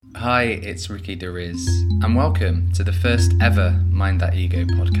Hi, it's Ricky DeRiz, and welcome to the first ever Mind That Ego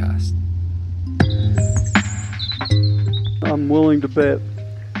podcast. I'm willing to bet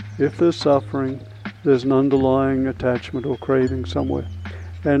if there's suffering, there's an underlying attachment or craving somewhere.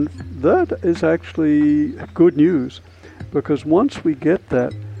 And that is actually good news, because once we get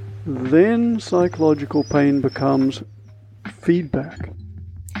that, then psychological pain becomes feedback.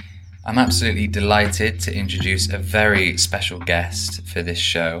 I'm absolutely delighted to introduce a very special guest for this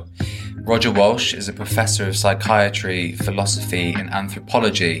show. Roger Walsh is a professor of psychiatry, philosophy and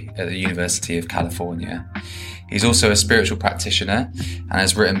anthropology at the University of California. He's also a spiritual practitioner and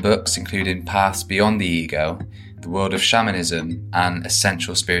has written books including Paths Beyond the Ego, The World of Shamanism and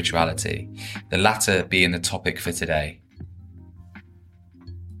Essential Spirituality, the latter being the topic for today.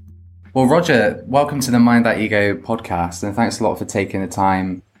 Well, Roger, welcome to the Mind That Ego podcast, and thanks a lot for taking the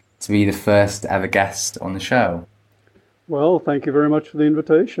time to be the first ever guest on the show. Well, thank you very much for the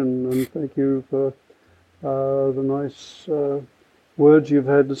invitation, and thank you for the nice words you've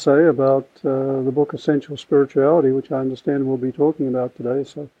had to say about the book Essential Spirituality, which I understand we'll be talking about today.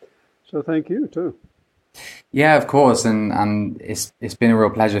 So thank you too. Yeah, of course, and it's been a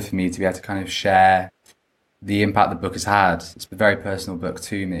real pleasure for me to be able to kind of share the impact the book has had. It's a very personal book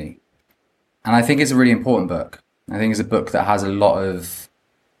to me, and I think it's a really important book. I think it's a book that has a lot of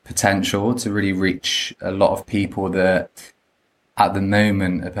potential to really reach a lot of people that at the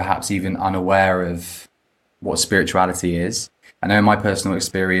moment are perhaps even unaware of what spirituality is. I know in my personal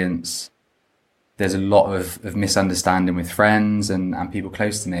experience, there's a lot of misunderstanding with friends and people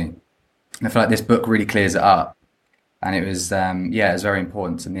close to me. And I feel like this book really clears it up. And it was, it was very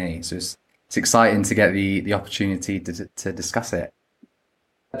important to me. So it's exciting to get the opportunity to discuss it.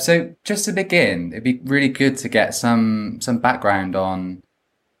 So just to begin, it'd be really good to get some background on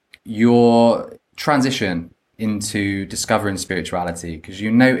your transition into discovering spirituality, because you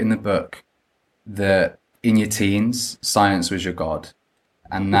note in the book that in your teens, science was your god,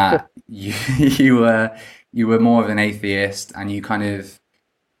 and that you were more of an atheist, and you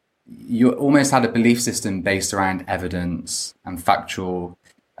almost had a belief system based around evidence and factual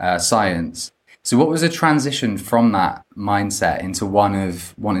science. So what was the transition from that mindset into one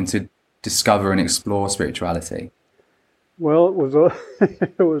of wanting to discover and explore spirituality? Well,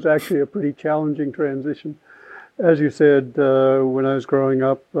 it was actually a pretty challenging transition. As you said, when I was growing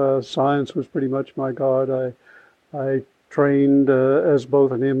up, science was pretty much my god. I trained as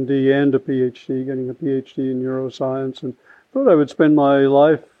both an MD and a PhD, getting a PhD in neuroscience, and thought I would spend my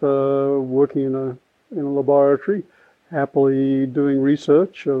life working in a laboratory, happily doing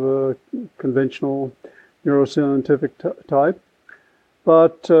research of a conventional neuroscientific type.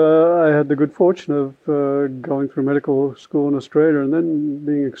 But I had the good fortune of going through medical school in Australia, and then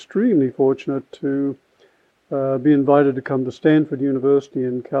being extremely fortunate to be invited to come to Stanford University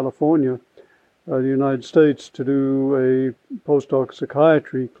in California, the United States, to do a postdoc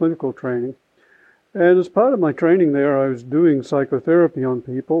psychiatry clinical training. And as part of my training there, I was doing psychotherapy on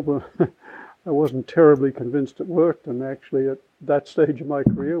people, but I wasn't terribly convinced it worked. And actually, at that stage of my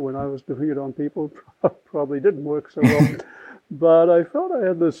career, when I was doing it on people, it probably didn't work so well. But I felt I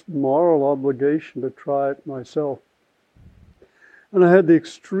had this moral obligation to try it myself. And I had the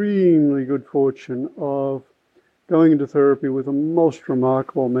extremely good fortune of going into therapy with a most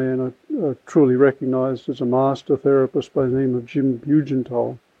remarkable man, truly recognized as a master therapist by the name of Jim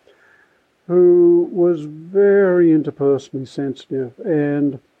Bugenthal, who was very interpersonally sensitive,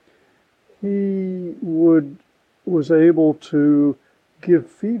 and he was able to give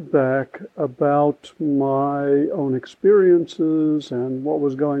feedback about my own experiences and what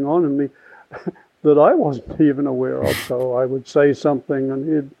was going on in me that I wasn't even aware of. So I would say something and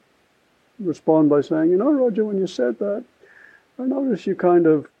he'd respond by saying, Roger, when you said that, I noticed you kind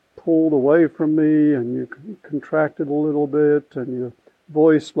of pulled away from me and you contracted a little bit and your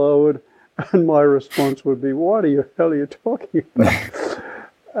voice lowered. And my response would be, what the hell are you talking about?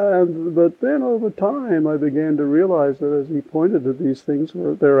 But then over time, I began to realize that as he pointed to these things,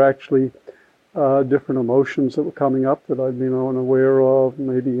 there are actually different emotions that were coming up that I'd been unaware of,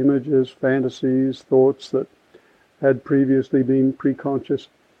 maybe images, fantasies, thoughts that had previously been preconscious.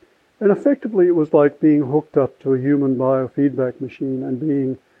 And effectively, it was like being hooked up to a human biofeedback machine and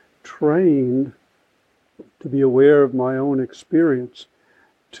being trained to be aware of my own experience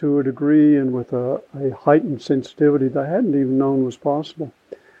to a degree and with a heightened sensitivity that I hadn't even known was possible.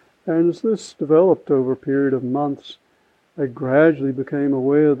 And as this developed over a period of months, I gradually became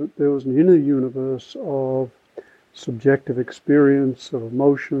aware that there was an inner universe of subjective experience, of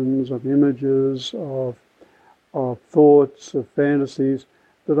emotions, of images, of thoughts, of fantasies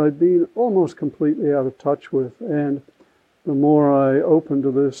that I'd been almost completely out of touch with. And the more I opened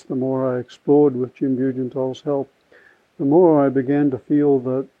to this, the more I explored with Jim Bugenthal's help, the more I began to feel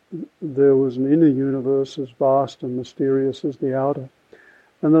that there was an inner universe as vast and mysterious as the outer,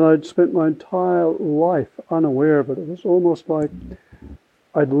 and that I'd spent my entire life unaware of it. It was almost like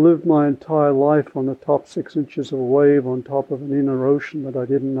I'd lived my entire life on the top 6 inches of a wave on top of an inner ocean that I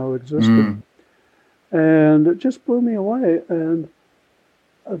didn't know existed. And it just blew me away, and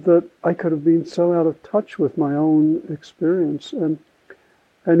that I could have been so out of touch with my own experience. And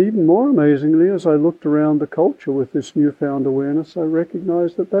even more amazingly, as I looked around the culture with this newfound awareness, I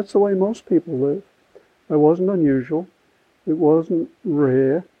recognized that that's the way most people live. It wasn't unusual. It wasn't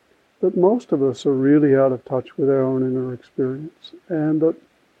rare. That most of us are really out of touch with our own inner experience, and that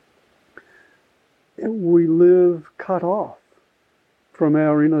we live cut off from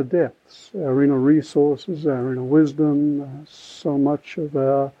our inner depths, our inner resources, our inner wisdom, so much of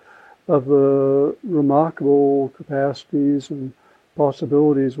the remarkable capacities and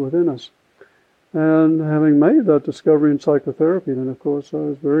possibilities within us. And having made that discovery in psychotherapy, then of course I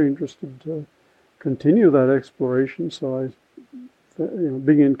was very interested to continue that exploration. So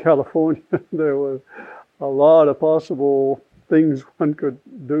being in California, there were a lot of possible things one could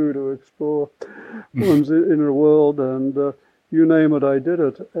do to explore one's inner world, and you name it, I did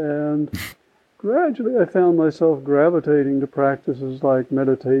it. And gradually I found myself gravitating to practices like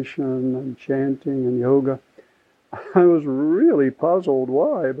meditation and chanting and yoga. I was really puzzled.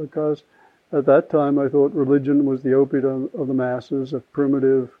 Why? Because at that time I thought religion was the opiate of the masses, a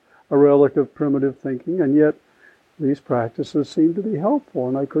relic of primitive thinking, and yet these practices seemed to be helpful,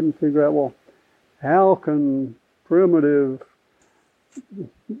 and I couldn't figure out, well, how can primitive,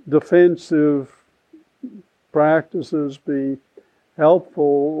 defensive practices be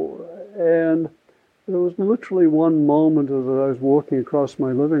helpful? And there was literally one moment as I was walking across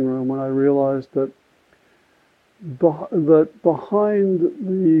my living room when I realized that behind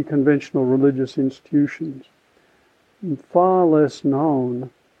the conventional religious institutions, far less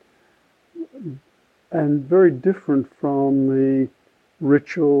known and very different from the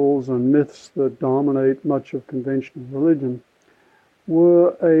rituals and myths that dominate much of conventional religion, were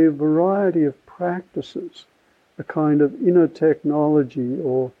a variety of practices, a kind of inner technology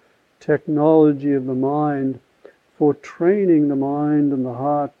or technology of the mind for training the mind and the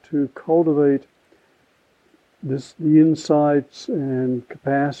heart to cultivate the insights and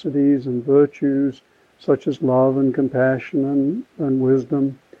capacities and virtues such as love and compassion and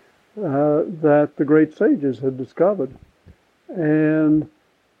wisdom that the great sages had discovered, and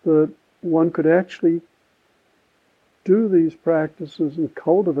that one could actually do these practices and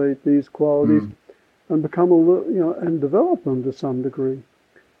cultivate these qualities and become and develop them to some degree.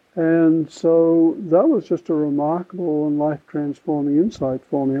 And so that was just a remarkable and life-transforming insight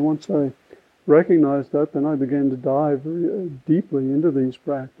for me. And once I recognized that, then I began to dive very deeply into these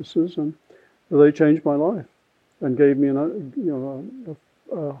practices, and they changed my life and gave me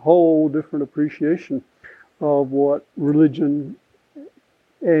a whole different appreciation of what religion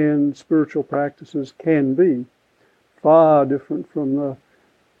and spiritual practices can be, far different from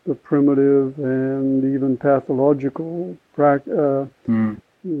the primitive and even pathological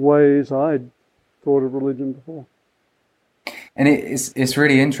ways I'd thought of religion before. And it's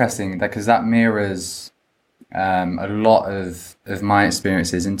really interesting because that mirrors a lot of my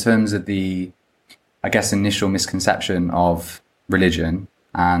experiences in terms of the, I guess, initial misconception of religion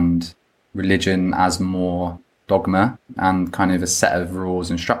and religion as more dogma and kind of a set of rules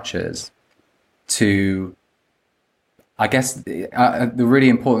and structures to, I guess, the really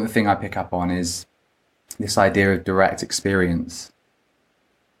important thing I pick up on is this idea of direct experience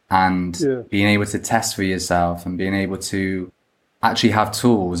and being able to test for yourself and being able to actually have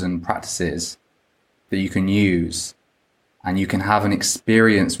tools and practices that you can use, and you can have an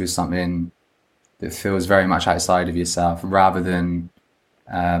experience with something that feels very much outside of yourself rather than,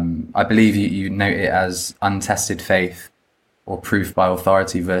 I believe you note it as untested faith or proof by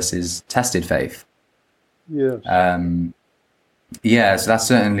authority versus tested faith. Yes. So that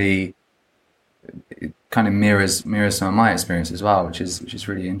certainly kind of mirrors some of my experience as well, which is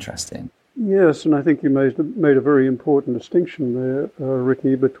really interesting. Yes, and I think you made a very important distinction there,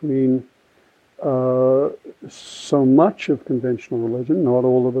 Ricky, between so much of conventional religion, not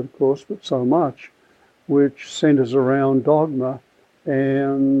all of it, of course, but so much, which centers around dogma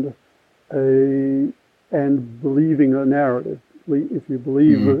and believing a narrative. If you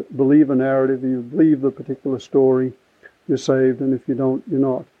believe a narrative, you believe the particular story, you're saved, and if you don't, you're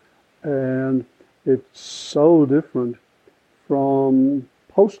not. And it's so different from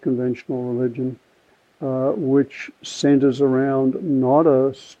post-conventional religion, which centers around not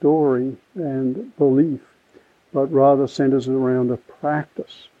a story and belief, but rather centers around a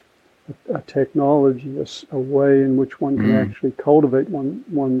practice, a technology, a way in which one can actually cultivate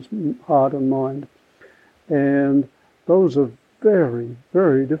one's heart and mind. And those are very,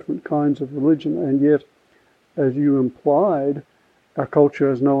 very different kinds of religion, and yet, as you implied, our culture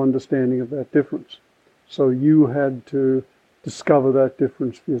has no understanding of that difference. So you had to discover that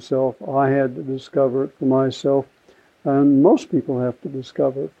difference for yourself. I had to discover it for myself, and most people have to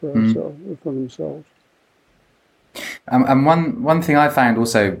discover it for themselves. And one thing I found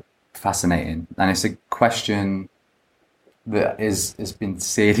also fascinating, and it's a question that has been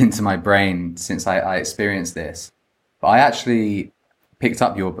seared into my brain since I experienced this. But I actually picked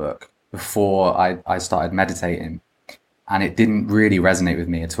up your book before I started meditating, and it didn't really resonate with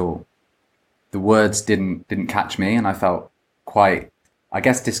me at all. The words didn't catch me, and I felt quite, I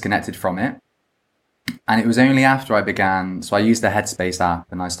guess, disconnected from it. And it was only after so I used the Headspace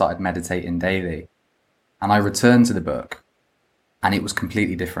app and I started meditating daily. And I returned to the book, and it was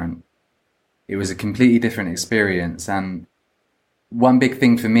completely different. It was a completely different experience. And one big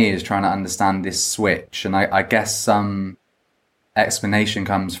thing for me is trying to understand this switch. And I guess some explanation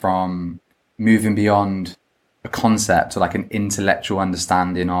comes from moving beyond a concept or like an intellectual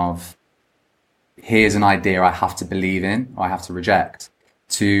understanding of, here's an idea I have to believe in, or I have to reject,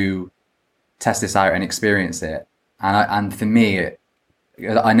 to test this out and experience it. And for me,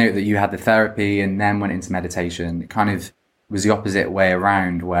 I know that you had the therapy and then went into meditation. It kind of was the opposite way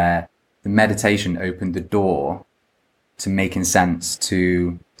around, where the meditation opened the door to making sense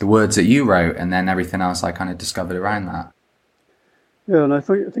to the words that you wrote, and then everything else I kind of discovered around that. Yeah, and I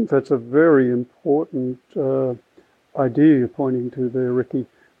think that's a very important idea you're pointing to there, Ricky,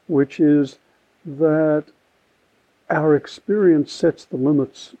 which is that our experience sets the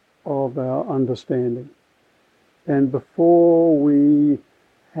limits of our understanding. And before we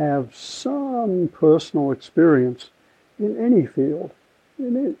have some personal experience in any field,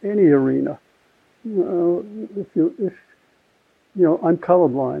 in any arena, if I'm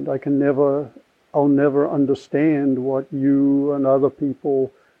colorblind, I'll never understand what you and other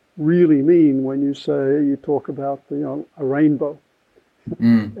people really mean when you talk about a rainbow.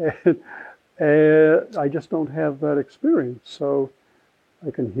 And I just don't have that experience. So I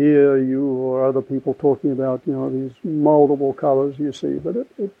can hear you or other people talking about, these multiple colors you see, but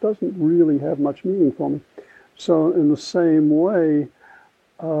it doesn't really have much meaning for me. So in the same way,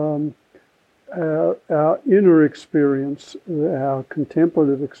 our inner experience, our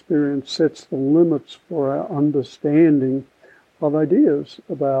contemplative experience, sets the limits for our understanding of ideas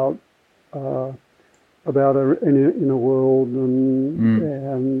about our inner world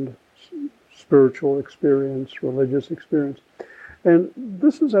and spiritual experience, religious experience. And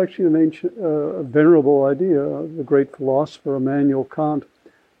this is actually an ancient, venerable idea. The great philosopher Immanuel Kant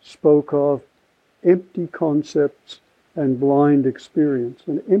spoke of empty concepts and blind experience.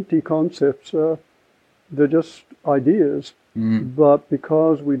 And empty concepts, they're just ideas, but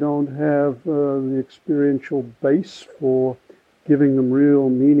because we don't have the experiential base for giving them real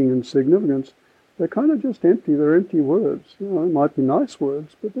meaning and significance, they're kind of just empty. They're empty words. It might be nice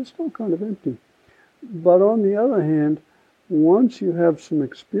words, but they're still kind of empty. But on the other hand, once you have some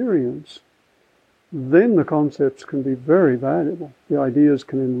experience, then the concepts can be very valuable. The ideas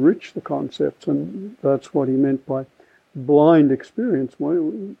can enrich the concepts, and that's what he meant by blind experience.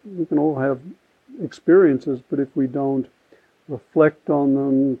 We can all have experiences, but if we don't reflect on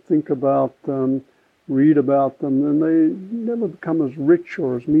them, think about them, read about them, then they never become as rich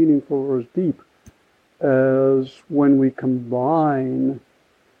or as meaningful or as deep as when we combine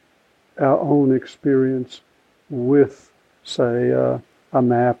our own experience with, say, a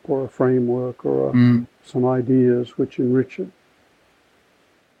map or a framework or some ideas which enrich it.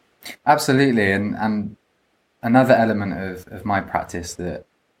 Absolutely. And another element of my practice that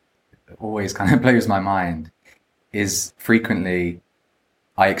always kind of blows my mind is frequently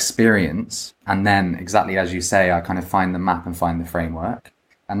I experience, and then exactly as you say, I kind of find the map and find the framework.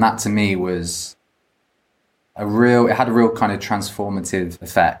 And that to me was it had a real kind of transformative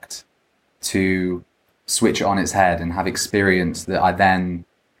effect to switch it on its head and have experience that I then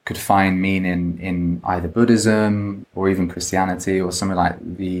could find meaning in either Buddhism or even Christianity or something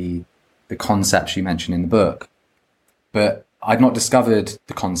like the concepts you mentioned in the book. But I'd not discovered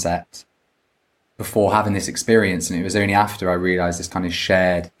the concept before having this experience, and it was only after I realized this kind of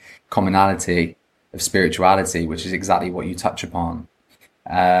shared commonality of spirituality, which is exactly what you touch upon.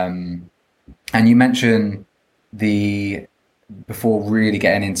 And you mentioned before really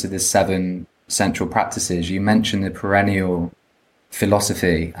getting into the 7 central practices, you mentioned the perennial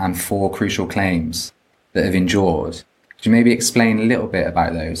philosophy and 4 crucial claims that have endured. Could you maybe explain a little bit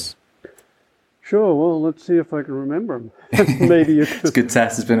about those? Sure. Well, let's see if I can remember them. Maybe you It's a can. good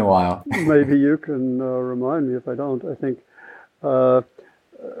test. It's been a while. Maybe you can remind me if I don't. I think uh,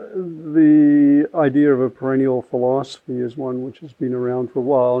 the idea of a perennial philosophy is one which has been around for a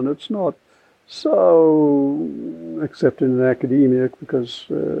while, and it's not so accepted in academia because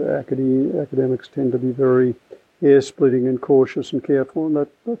academics tend to be very air-splitting and cautious and careful, and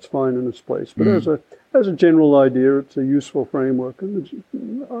that's fine in its place. But as a general idea, it's a useful framework. And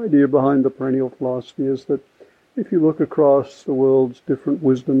the idea behind the perennial philosophy is that if you look across the world's different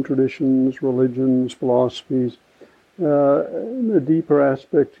wisdom traditions, religions, philosophies, in a deeper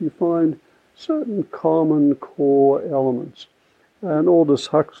aspect, you find certain common core elements. And Aldous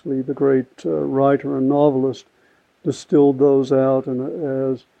Huxley, the great writer and novelist, distilled those out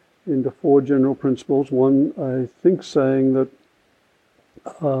as into four general principles. One, I think, saying that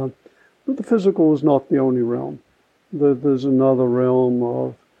the physical is not the only realm. That there's another realm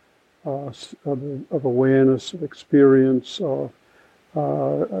of awareness, of experience, of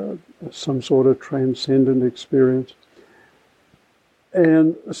some sort of transcendent experience.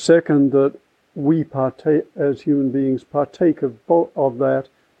 And second, that we partake, as human beings, partake of both of that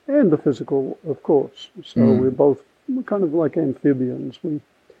and the physical, of course. So we're kind of like amphibians. We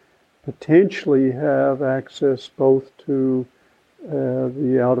potentially have access both to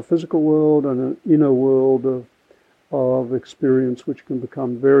the outer physical world and an inner world of experience, which can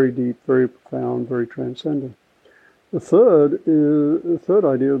become very deep, very profound, very transcendent. The third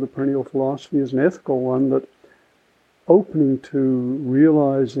idea of the perennial philosophy is an ethical one, that opening to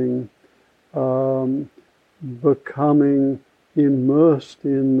realizing, becoming immersed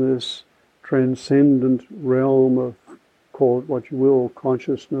in this transcendent realm of, call it what you will,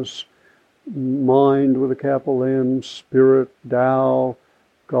 consciousness, mind with a capital M, spirit, Tao,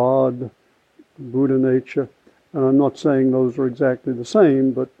 God, Buddha nature. And I'm not saying those are exactly the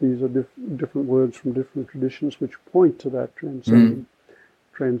same, but these are different words from different traditions which point to that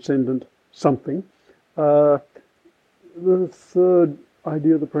transcendent something. The third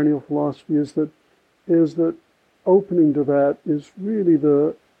idea of the perennial philosophy is that opening to that is really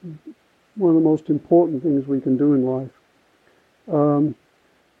one of the most important things we can do in life.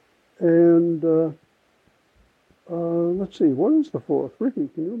 Let's see, what is the fourth? Ricky,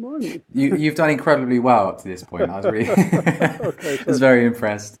 can you remind me? You've done incredibly well up to this point. I was really, Okay, I was very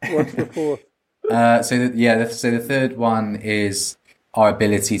impressed. What's the fourth? So the third one is our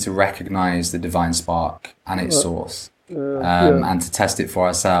ability to recognize the divine spark and its source, and to test it for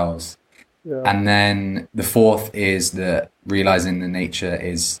ourselves. Yeah. And then the fourth is that realizing the nature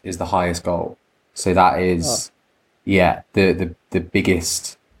is the highest goal. So that is, the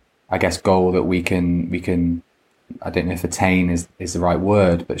biggest, I guess, goal that we can, I don't know if attain is the right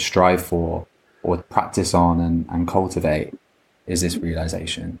word, but strive for or practice on and cultivate is this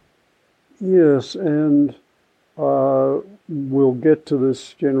realization. Yes, and we'll get to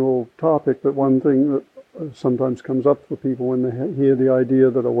this general topic, but one thing that sometimes comes up for people when they hear the idea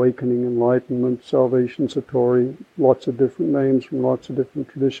that awakening, enlightenment, salvation, satori, lots of different names from lots of different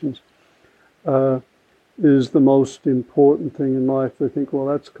traditions, is the most important thing in life. They think, well,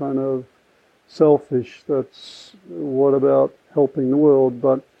 that's kind of selfish. What about helping the world?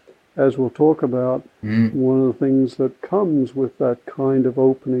 But as we'll talk about, one of the things that comes with that kind of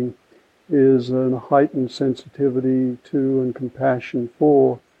opening is a heightened sensitivity to and compassion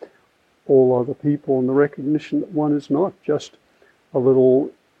for all other people, and the recognition that one is not just a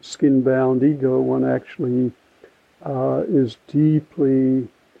little skin-bound ego. One actually is deeply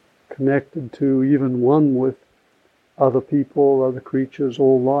connected to, even one with, other people, other creatures,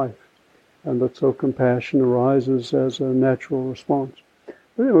 all life, and that so compassion arises as a natural response.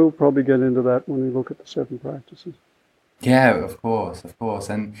 But anyway, we'll probably get into that when we look at the 7 practices. Yeah, of course,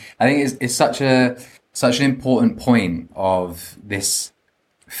 and I think it's such an important point of this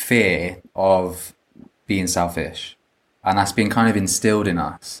fear of being selfish, and that's been kind of instilled in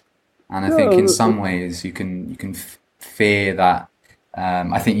us. And I think in some ways you can fear that.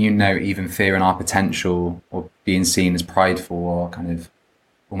 I think even fearing our potential or being seen as prideful or kind of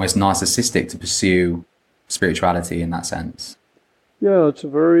almost narcissistic to pursue spirituality in that sense. Yeah, it's a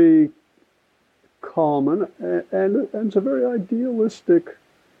very common and it's a very idealistic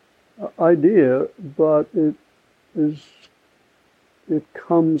idea, but it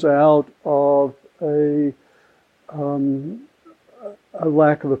comes out of a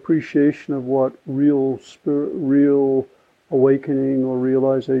lack of appreciation of what real awakening or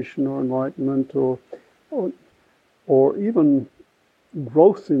realization or enlightenment or even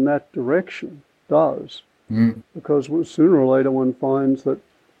growth in that direction does. Because sooner or later one finds that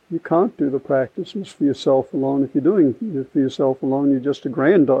you can't do the practices for yourself alone. If you're doing it for yourself alone, you're just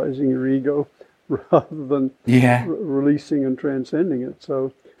aggrandizing your ego rather than Yeah. releasing and transcending it.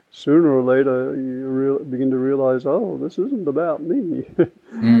 So sooner or later, you begin to realize, oh, this isn't about me.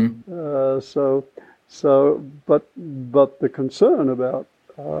 Mm. But the concern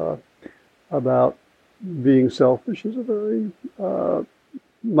about being selfish is a very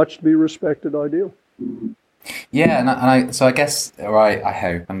much to be respected ideal. Yeah, so I guess, or I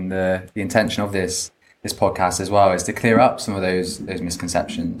hope, and the intention of this podcast as well is to clear up some of those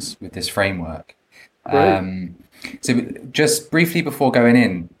misconceptions with this framework. Great. So just briefly before going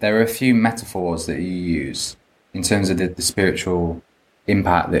in, there are a few metaphors that you use in terms of the spiritual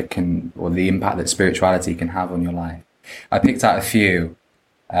impact the impact that spirituality can have on your life. I picked out a few,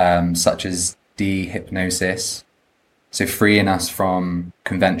 such as de-hypnosis, so freeing us from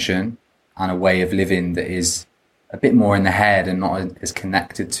convention and a way of living that is a bit more in the head and not as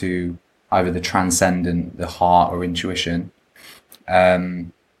connected to either the transcendent, the heart, or intuition.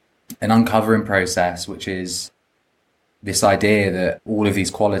 An uncovering process, which is this idea that all of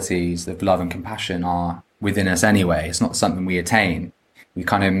these qualities of love and compassion are within us anyway. It's not something we attain. We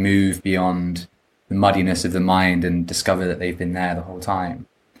kind of move beyond the muddiness of the mind and discover that they've been there the whole time.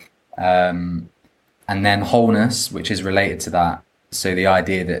 And then wholeness, which is related to that. So the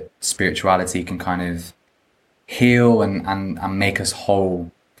idea that spirituality can kind of heal and make us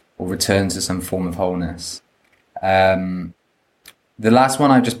whole or return to some form of wholeness. The last one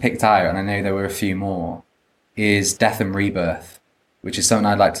I just picked out, and I know there were a few more, is death and rebirth, which is something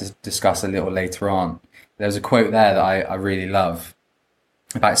I'd like to discuss a little later on. There's a quote there that I really love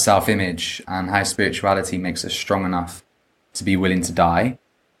about self-image and how spirituality makes us strong enough to be willing to die.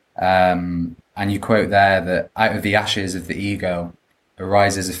 And you quote there that out of the ashes of the ego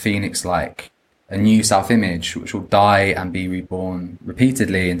arises a phoenix-like, a new self-image which will die and be reborn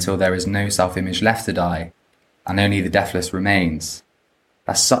repeatedly until there is no self-image left to die and only the deathless remains.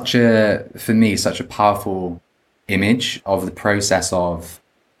 That's for me, such a powerful image of the process of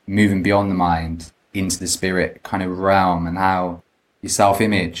moving beyond the mind into the spirit kind of realm, and how your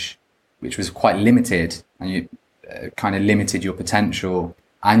self-image, which was quite limited, and you kind of limited your potential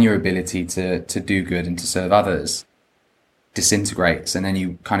and your ability to do good and to serve others, disintegrates, and then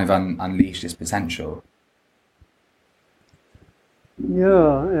you kind of unleash this potential.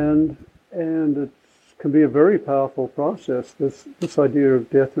 Yeah, and it can be a very powerful process. This idea of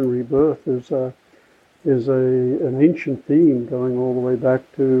death and rebirth is an ancient theme going all the way back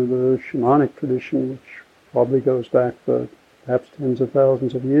to the shamanic tradition, which probably goes back for perhaps tens of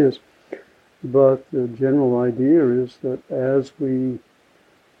thousands of years. But the general idea is that as we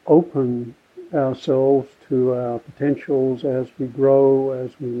open ourselves to our potentials, as we grow,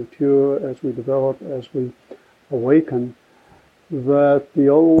 as we mature, as we develop, as we awaken, that the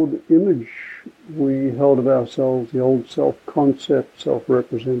old image we held of ourselves, the old self-concept,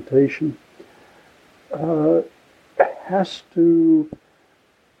 self-representation, has to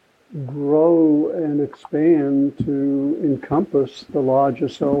grow and expand to encompass the larger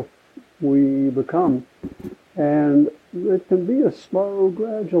self we become. And it can be a slow,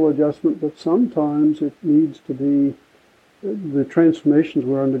 gradual adjustment, but sometimes it needs to be, the transformations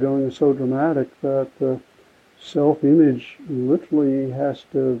we're undergoing are so dramatic that the self-image literally has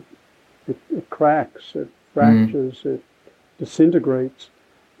to, it cracks, it fractures, it disintegrates.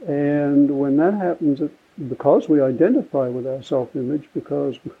 And when that happens, because we identify with our self-image,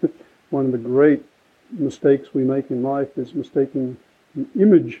 because one of the great mistakes we make in life is mistaking the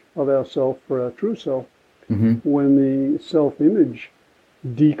image of ourself for our true self. When the self-image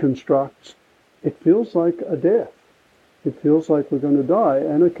deconstructs, it feels like a death. It feels like we're going to die.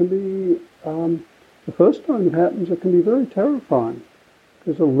 And it can be, the first time it happens, it can be very terrifying,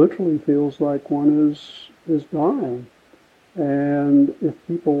 because it literally feels like one is dying. And if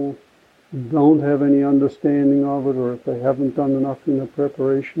people don't have any understanding of it, or if they haven't done enough in their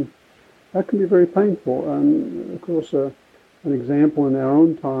preparation, that can be very painful. And of course, an example in our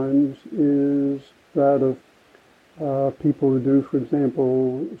own times is that of people who do, for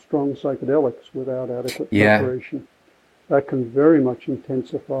example, strong psychedelics without adequate preparation. That can very much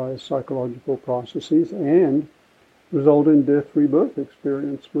intensify psychological processes and result in death-rebirth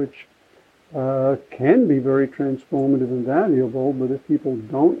experience, which can be very transformative and valuable, but if people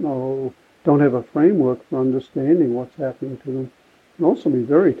don't have a framework for understanding what's happening to them, it can also be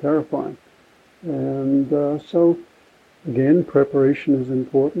very terrifying. And so, again, preparation is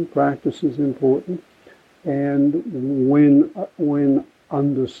important, practice is important, and when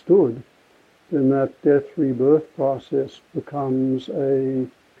understood, then that death-rebirth process becomes a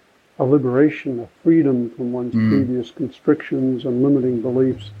liberation, a freedom from one's previous constrictions and limiting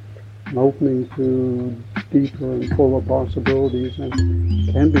beliefs, an opening to deeper and fuller possibilities, and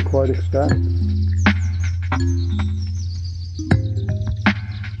can be quite ecstatic.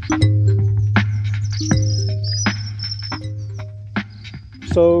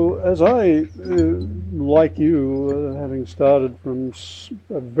 So, as I, like you, having started from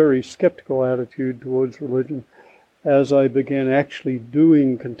a very skeptical attitude towards religion, as I began actually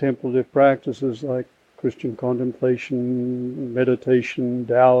doing contemplative practices like Christian contemplation, meditation,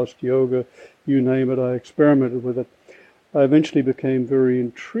 Taoist yoga, you name it, I experimented with it. I eventually became very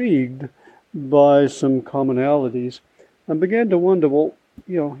intrigued by some commonalities and began to wonder, well,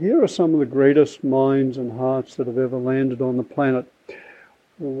 here are some of the greatest minds and hearts that have ever landed on the planet.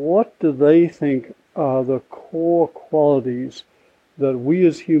 What do they think are the core qualities that we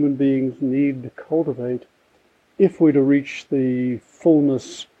as human beings need to cultivate if we're to reach the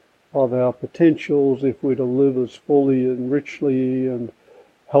fullness of our potentials, if we're to live as fully and richly and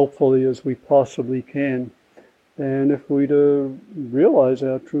helpfully as we possibly can, and if we're to realize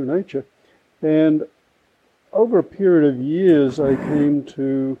our true nature? And over a period of years, I came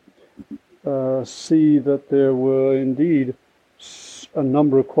to see that there were indeed a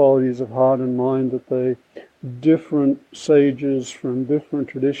number of qualities of heart and mind that different sages from different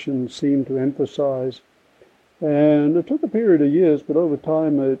traditions seem to emphasize. And it took a period of years, but over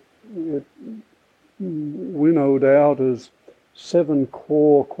time it winnowed out as 7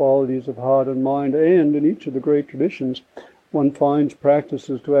 core qualities of heart and mind. And in each of the great traditions, one finds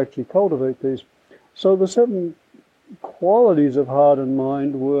practices to actually cultivate these. So the 7 qualities of heart and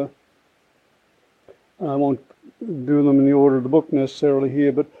mind were, I won't do them in the order of the book necessarily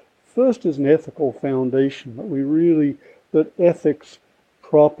here, but first is an ethical foundation, that ethics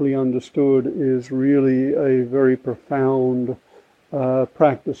properly understood is really a very profound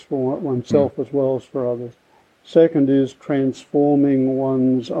practice for oneself as well as for others. Second is transforming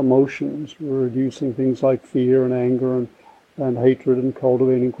one's emotions, reducing things like fear and anger and hatred, and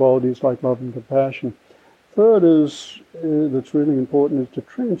cultivating qualities like love and compassion. Third is, that's really important, is to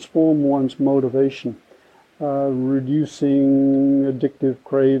transform one's motivation. Reducing addictive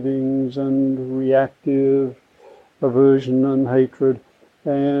cravings and reactive aversion and hatred,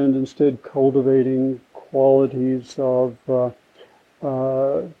 and instead cultivating qualities for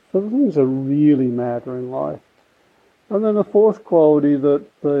the things that really matter in life. And then the fourth quality that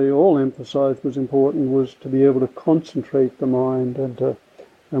they all emphasized was important was to be able to concentrate the mind, and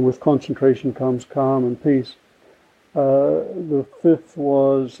with concentration comes calm and peace. The fifth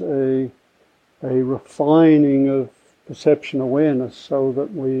was a refining of perception awareness so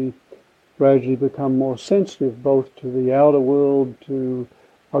that we gradually become more sensitive both to the outer world, to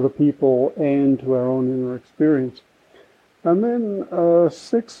other people, and to our own inner experience. And then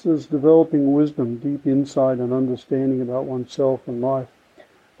sixth is developing wisdom, deep insight and understanding about oneself and life.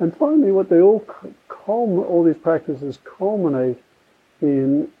 And finally, what they all these practices culminate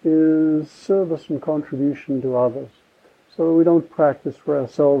in is service and contribution to others. So we don't practice for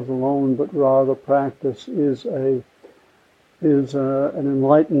ourselves alone, but rather practice is an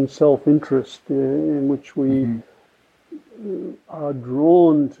enlightened self-interest in which we are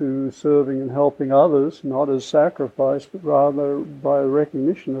drawn to serving and helping others, not as sacrifice, but rather by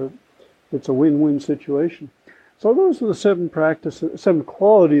recognition that it's a win-win situation. So those are the 7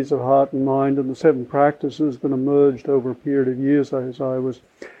 qualities of heart and mind, and the 7 practices that emerged over a period of years as I was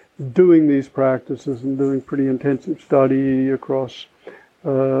doing these practices and doing pretty intensive study across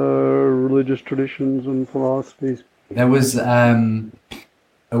religious traditions and philosophies. There was a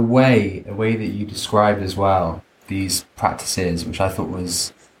way that you described as well these practices, which I thought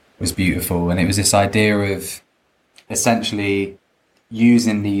was beautiful, and it was this idea of essentially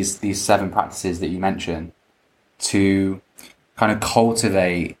using these 7 practices that you mentioned to kind of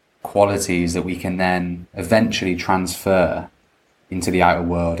cultivate qualities that we can then eventually transfer into the outer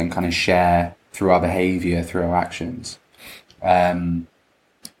world and kind of share through our behavior, through our actions. I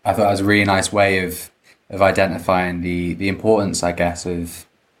thought that was a really nice way of identifying the importance, I guess, of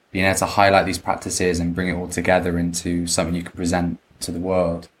being able to highlight these practices and bring it all together into something you can present to the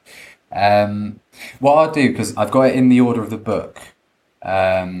world. What I'll do, because I've got it in the order of the book,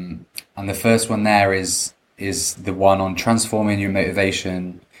 and the first one there is the one on transforming your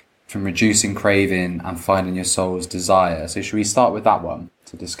motivation from reducing craving and finding your soul's desire. So should we start with that one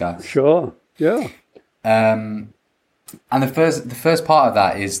to discuss? Sure, yeah. And the first part of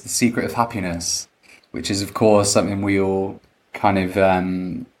that is the secret of happiness, which is, of course, something we all kind of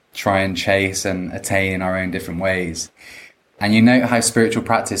try and chase and attain in our own different ways. And you note how spiritual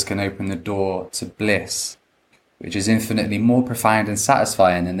practice can open the door to bliss, which is infinitely more profound and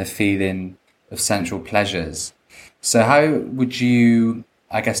satisfying than the feeling of sensual pleasures. So how would you,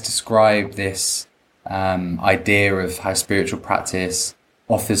 I guess, describe this idea of how spiritual practice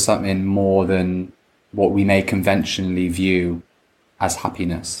offers something more than what we may conventionally view as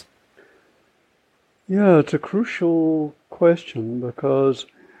happiness? Yeah, it's a crucial question because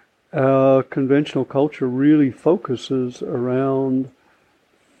our conventional culture really focuses around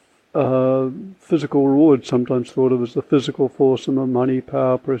physical rewards, sometimes thought of as the physical foursome of money,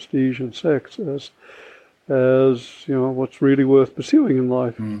 power, prestige, and sex, as what's really worth pursuing in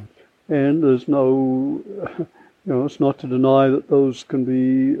life. And there's no, it's not to deny that those can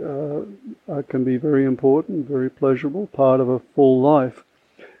be very important, very pleasurable, part of a full life.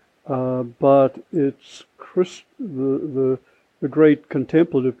 But it's the great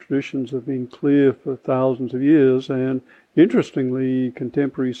contemplative traditions have been clear for thousands of years, and interestingly,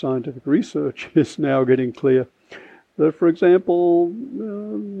 contemporary scientific research is now getting clear that, for example,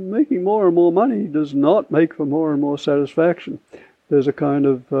 making more and more money does not make for more and more satisfaction. There's a kind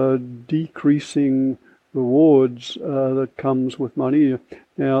of decreasing rewards that comes with money.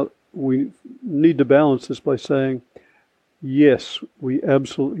 Now, we need to balance this by saying, yes, we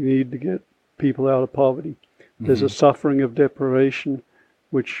absolutely need to get people out of poverty. There's a suffering of deprivation,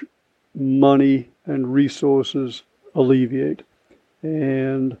 which money and resources alleviate.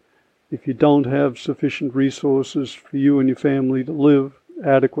 And if you don't have sufficient resources for you and your family to live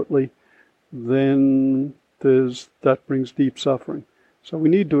adequately, then that brings deep suffering. So we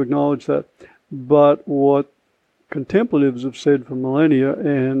need to acknowledge that. But what contemplatives have said for millennia,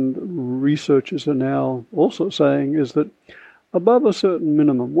 and researchers are now also saying, is that above a certain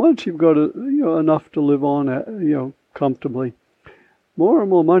minimum, once you've got enough to live on, comfortably, more and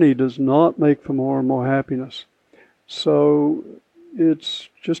more money does not make for more and more happiness. So it's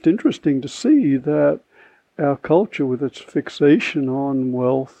just interesting to see that our culture, with its fixation on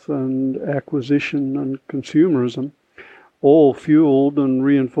wealth and acquisition and consumerism, all fueled and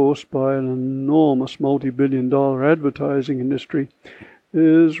reinforced by an enormous multi-billion-dollar advertising industry,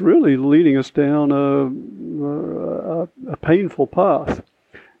 is really leading us down a painful path.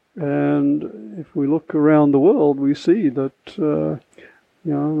 And if we look around the world, we see that the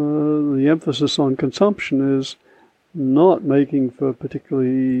emphasis on consumption is not making for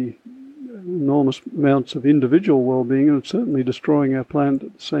particularly enormous amounts of individual well-being, and it's certainly destroying our planet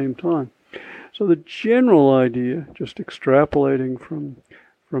at the same time. So the general idea, just extrapolating from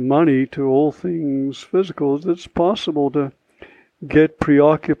money to all things physical, is that it's possible to get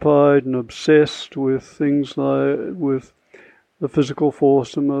preoccupied and obsessed with things like with the physical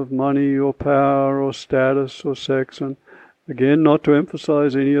foursome of money or power or status or sex. And again, not to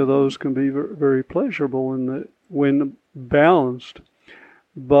emphasize any of those can be very pleasurable when balanced.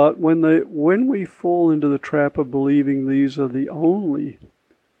 But when we fall into the trap of believing these are the only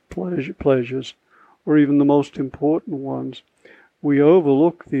pleasures, or even the most important ones, we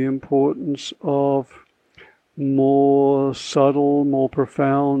overlook the importance of more subtle, more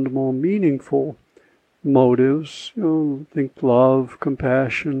profound, more meaningful motives. Think love,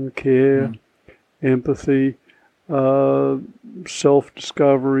 compassion, care, empathy,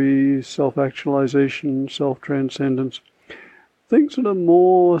 self-discovery, self-actualization, self-transcendence. Things that are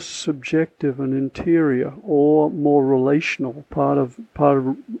more subjective and interior, or more relational, part of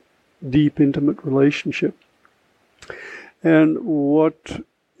deep, intimate relationship. And what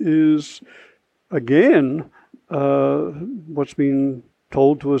is, again, what's been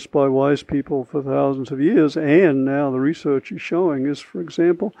told to us by wise people for thousands of years, and now the research is showing, is, for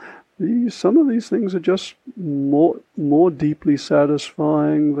example, some of these things are just more deeply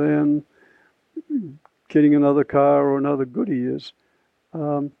satisfying than getting another car or another goodie is.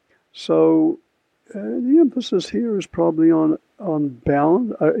 So the emphasis here is probably on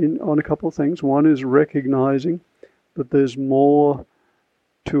balance, on a couple of things. One is recognizing that there's more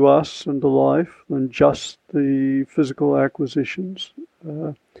to us and to life than just the physical acquisitions.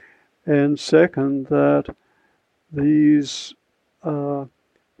 And second, that these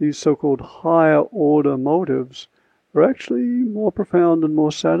so-called higher order motives are actually more profound and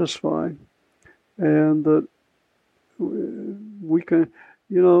more satisfying. And that we can,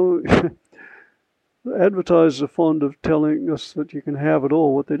 advertisers are fond of telling us that you can have it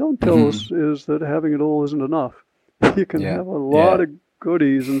all. What they don't tell us is that having it all isn't enough. You can have a lot of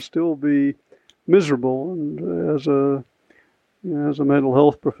goodies and still be miserable. And as a mental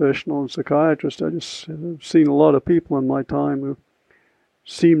health professional and psychiatrist, I just have seen a lot of people in my time who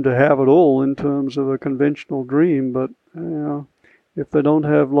seem to have it all in terms of a conventional dream, but if they don't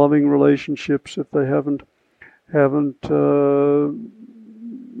have loving relationships, if they haven't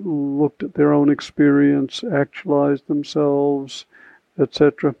looked at their own experience, actualized themselves,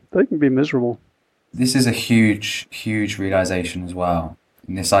 etc., they can be miserable. This is a huge, huge realization as well.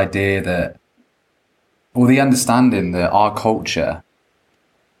 And this idea that, or the understanding that our culture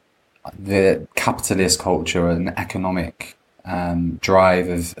the capitalist culture and economic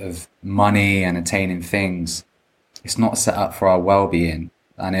drive of money and attaining things, it's not set up for our well-being,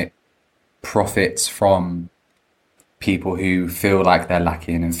 and it profits from people who feel like they're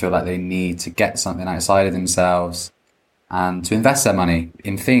lacking and feel like they need to get something outside of themselves and to invest their money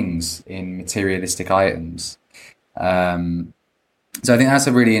in things, in materialistic items. So I think that's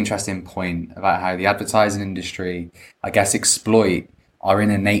a really interesting point about how the advertising industry, I guess, exploit our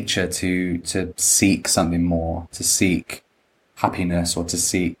inner nature to seek something more, to seek happiness or to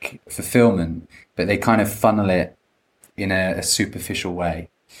seek fulfillment, but they kind of funnel it in a superficial way.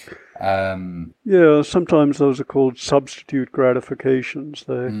 Yeah, sometimes those are called substitute gratifications.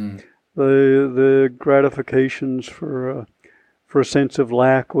 They're gratifications for a sense of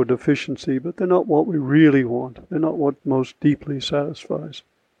lack or deficiency, but they're not what we really want. They're not what most deeply satisfies.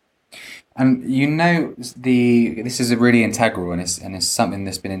 And this is a really integral, and it's something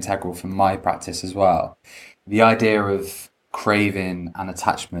that's been integral for my practice as well. The idea of craving and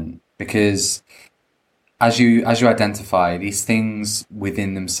attachment, because as you identify, these things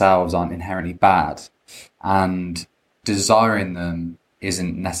within themselves aren't inherently bad, and desiring them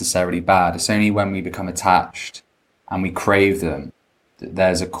isn't necessarily bad. It's only when we become attached and we crave them that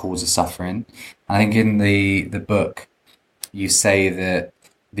there's a cause of suffering. I think in the book you say that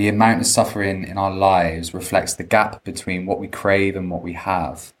the amount of suffering in our lives reflects the gap between what we crave and what we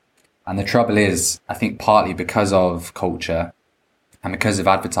have. And the trouble is, I think partly because of culture and because of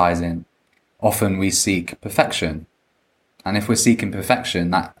advertising, often we seek perfection. And if we're seeking perfection,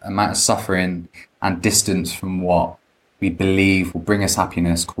 that amount of suffering and distance from what we believe will bring us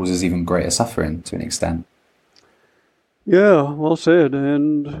happiness causes even greater suffering to an extent. Yeah, well said.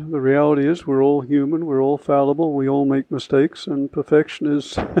 And the reality is we're all human, we're all fallible, we all make mistakes, and perfection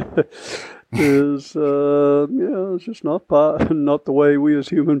is it's just not the way we as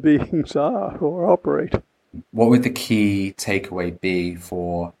human beings are or operate. What would the key takeaway be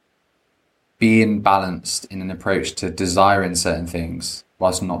for being balanced in an approach to desiring certain things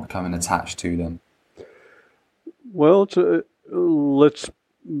whilst not becoming attached to them? Well, let's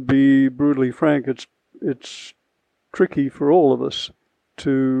be brutally frank. It's tricky for all of us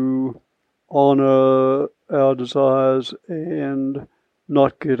to honor our desires and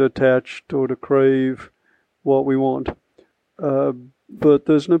not get attached or to crave what we want. But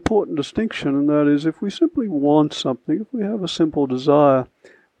there's an important distinction, and that is if we simply want something, if we have a simple desire,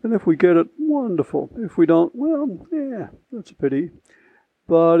 then if we get it, wonderful. If we don't, well, yeah, that's a pity.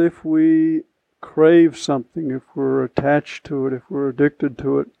 But if we crave something, if we're attached to it, if we're addicted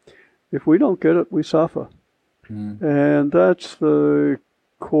to it, if we don't get it, we suffer. And that's the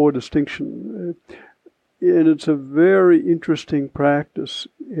core distinction. And it's a very interesting practice.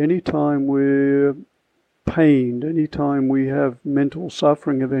 Anytime we're pained, anytime we have mental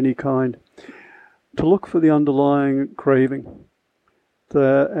suffering of any kind, to look for the underlying craving.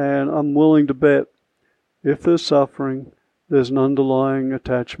 And I'm willing to bet if there's suffering, there's an underlying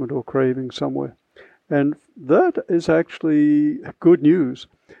attachment or craving somewhere. And that is actually good news,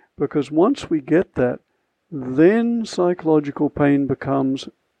 because once we get that, then psychological pain becomes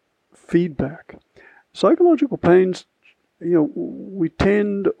feedback. Psychological pains, we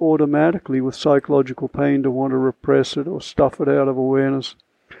tend automatically with psychological pain to want to repress it or stuff it out of awareness.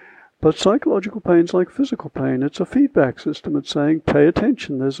 But psychological pain's like physical pain. It's a feedback system. It's saying, pay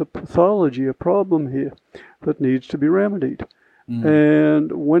attention. There's a pathology, a problem here that needs to be remedied.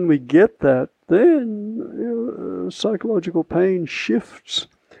 And when we get that, then psychological pain shifts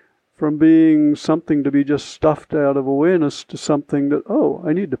from being something to be just stuffed out of awareness to something that,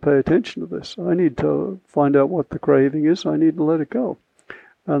 I need to pay attention to this. I need to find out what the craving is. I need to let it go.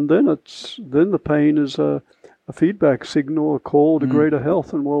 And then the pain is a feedback signal, a call to greater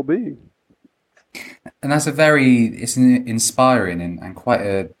health and well-being. And that's it's an inspiring and quite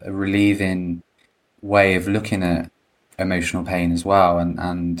a relieving way of looking at emotional pain as well,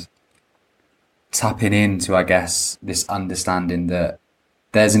 and tapping into, I guess, this understanding that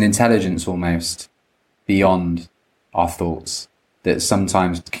there's an intelligence almost beyond our thoughts that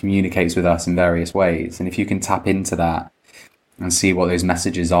sometimes communicates with us in various ways. And if you can tap into that and see what those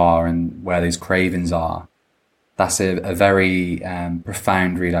messages are and where those cravings are, that's a very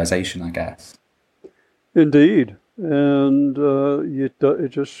profound realization, I guess. Indeed. And it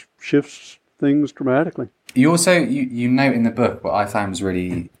just shifts things dramatically. You also, you note in the book, what I found was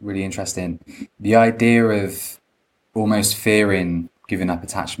really, really interesting, the idea of almost fearing giving up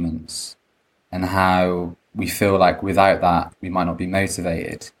attachments and how we feel like without that we might not be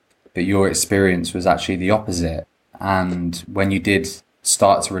motivated, but your experience was actually the opposite. And when you did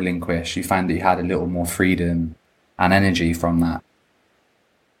start to relinquish, you found that you had a little more freedom and energy from that.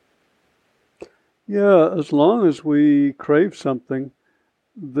 Yeah, as long as we crave something,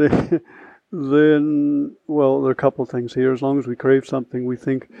 then, then well, there are a couple of things here. As long as we crave something, we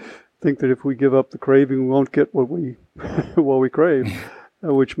think that if we give up the craving, we won't get what we what we crave,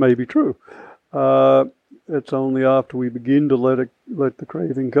 which may be true. Uh, it's only after we begin to let the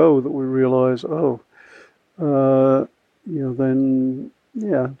craving go that we realize, oh, then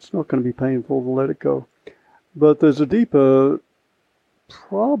yeah, it's not going to be painful to let it go. But there's a deeper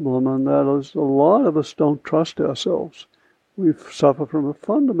problem, and that is a lot of us don't trust ourselves. We suffer from a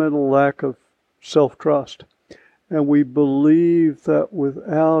fundamental lack of self-trust, and we believe that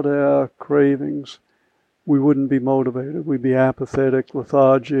without our cravings, we wouldn't be motivated. We'd be apathetic,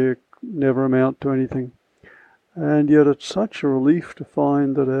 lethargic, never amount to anything. And yet it's such a relief to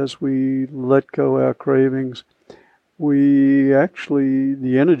find that as we let go our cravings, we actually,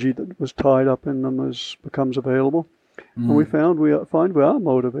 the energy that was tied up in them becomes available. And we find we are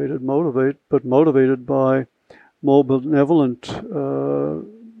motivated by more benevolent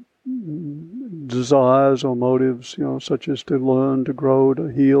desires or motives, such as to learn, to grow, to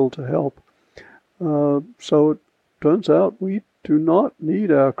heal, to help. So it turns out we do not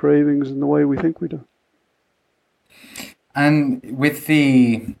need our cravings in the way we think we do. And with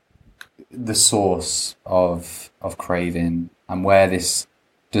the source of craving and where this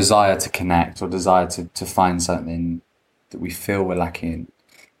desire to connect or desire to find something that we feel we're lacking,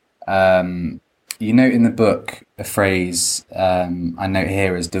 you note in the book a phrase I note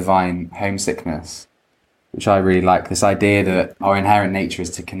here as divine homesickness, which I really like. This idea that our inherent nature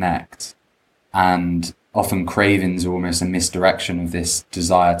is to connect, and often cravings are almost a misdirection of this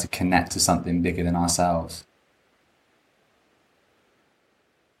desire to connect to something bigger than ourselves.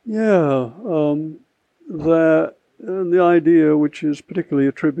 Yeah, the idea, which is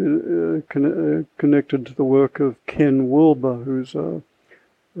particularly connected to the work of Ken Wilber, who's a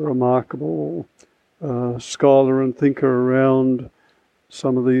remarkable scholar and thinker around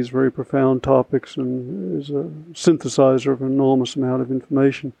some of these very profound topics and is a synthesizer of an enormous amount of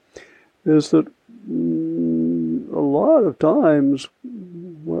information, is that a lot of times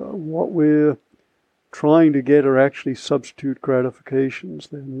what we're trying to get are actually substitute gratifications.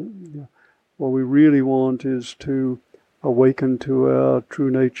 Then what we really want is to awaken to our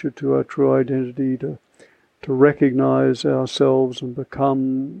true nature, to our true identity, to recognize ourselves and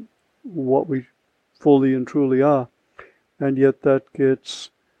become what we fully and truly are. And yet that gets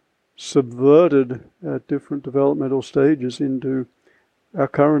subverted at different developmental stages into our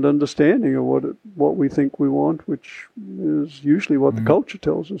current understanding of what we think we want, which is usually what the culture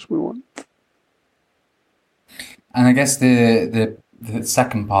tells us we want. And I guess the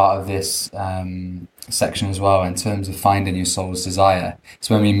second part of this section as well, in terms of finding your soul's desire, is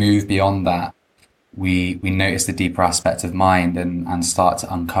when we move beyond that, we notice the deeper aspect of mind and start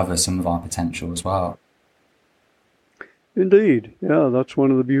to uncover some of our potential as well. Indeed, yeah, that's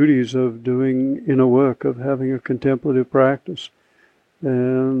one of the beauties of doing inner work, of having a contemplative practice.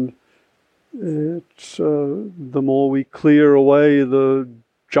 And it's the more we clear away the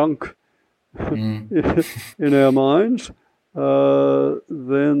junk in our minds,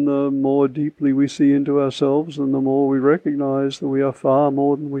 then the more deeply we see into ourselves and the more we recognize that we are far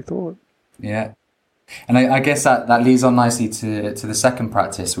more than we thought. Yeah. And I guess that leads on nicely to the second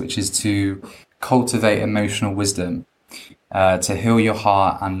practice, which is to cultivate emotional wisdom, to heal your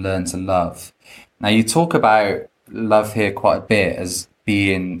heart and learn to love. Now, you talk about love here quite a bit as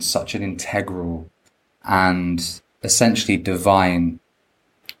being such an integral and essentially divine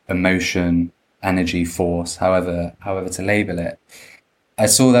emotion, energy, force, however to label it. I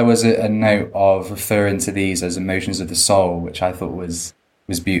saw there was a note of referring to these as emotions of the soul, which I thought was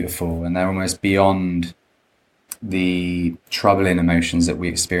beautiful, and they're almost beyond the troubling emotions that we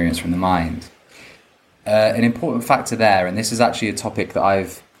experience from the mind. An important factor there, and this is actually a topic that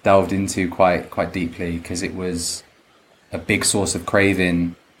I've delved into quite deeply because it was a big source of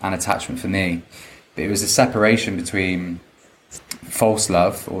craving and attachment for me, but it was the separation between false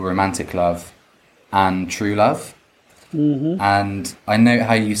love or romantic love and true love. Mm-hmm. And I note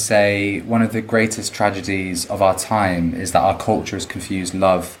how you say one of the greatest tragedies of our time is that our culture has confused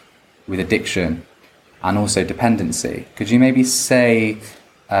love with addiction and also dependency. Could you maybe say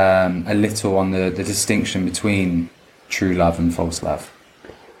a little on the distinction between true love and false love?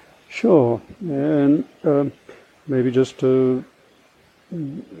 Sure. And maybe just to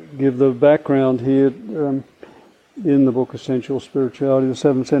give the background here, in the book Essential Spirituality, the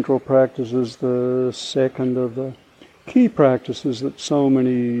 7 Central Practices, the second of the key practices that so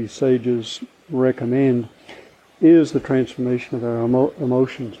many sages recommend is the transformation of our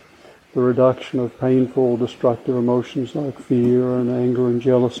emotions, the reduction of painful, destructive emotions like fear and anger and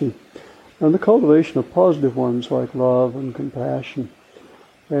jealousy, and the cultivation of positive ones like love and compassion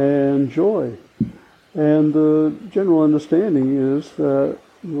and joy. And the general understanding is that,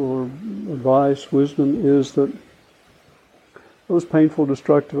 or advice, wisdom, is that those painful,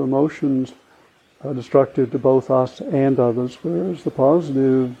 destructive emotions are destructive to both us and others, whereas the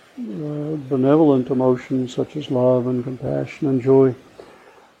positive, benevolent emotions such as love and compassion and joy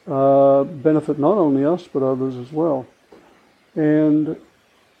benefit not only us but others as well. And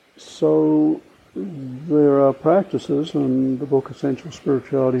so there are practices, and the book Essential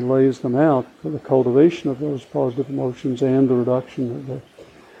Spirituality lays them out for the cultivation of those positive emotions and the reduction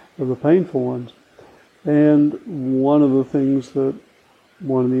of the painful ones. And one of the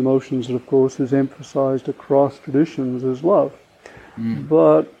emotions that, of course, is emphasized across traditions is love.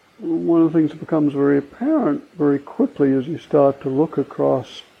 But one of the things that becomes very apparent very quickly as you start to look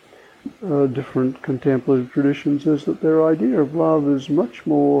across different contemplative traditions is that their idea of love is much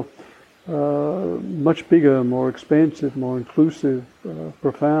bigger, more expansive, more inclusive,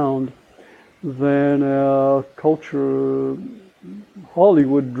 profound than our culture,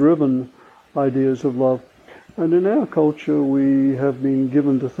 Hollywood-driven ideas of love. And in our culture, we have been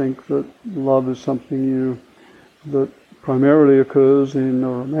given to think that love is something that primarily occurs in a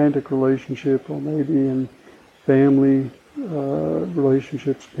romantic relationship, or maybe in family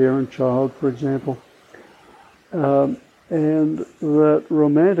relationships, parent-child, for example. And that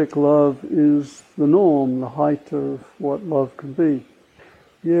romantic love is the norm, the height of what love can be.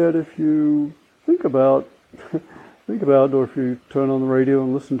 Yet if you think about, or if you turn on the radio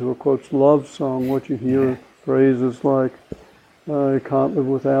and listen to a, quote, love song, what you hear are phrases like, I can't live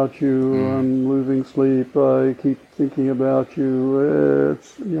without you, I'm losing sleep, I keep thinking about you,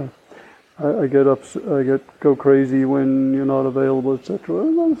 I go crazy when you're not available, etc.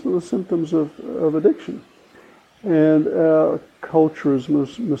 And those are the symptoms of addiction. And our culture has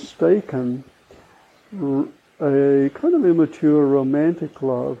mistaken a kind of immature romantic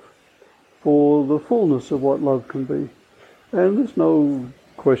love for the fullness of what love can be. And there's no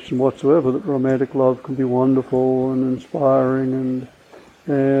question whatsoever that romantic love can be wonderful and inspiring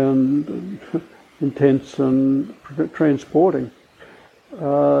and intense and transporting.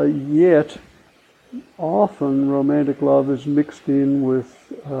 Yet, often romantic love is mixed in with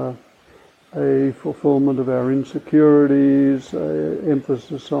a fulfillment of our insecurities,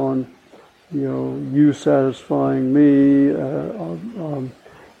 emphasis on, you satisfying me.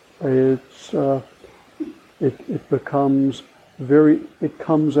 It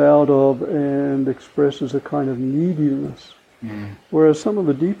comes out of and expresses a kind of neediness. Whereas some of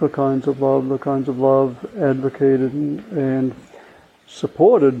the deeper kinds of love, advocated and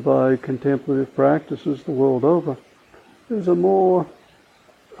supported by contemplative practices the world over, is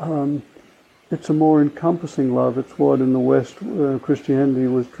it's a more encompassing love. It's what in the West, Christianity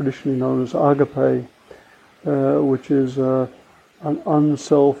was traditionally known as agape, which is an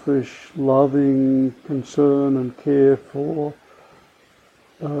unselfish, loving concern and care for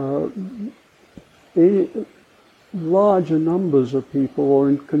larger numbers of people,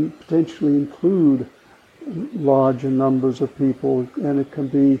 or can potentially include larger numbers of people, and it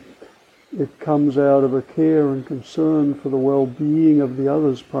comes out of a care and concern for the well-being of the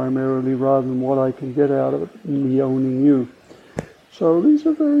others primarily, rather than what I can get out of it, me owning you. So these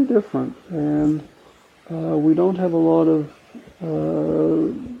are very different, and we don't have a lot of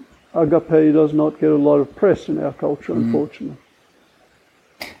agape does not get a lot of press in our culture, unfortunately.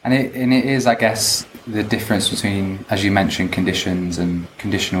 And it is, I guess, the difference between, as you mentioned, conditions and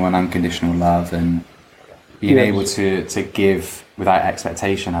conditional and unconditional love, and being able to give without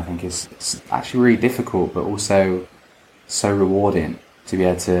expectation, I think is actually really difficult, but also so rewarding to be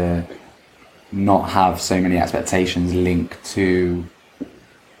able to not have so many expectations linked to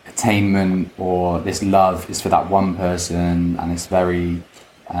attainment, or this love is for that one person, and it's very,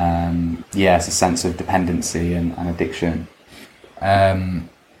 it's a sense of dependency and addiction.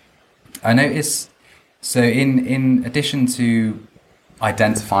 I notice, so in addition to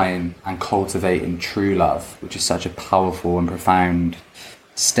identifying and cultivating true love, which is such a powerful and profound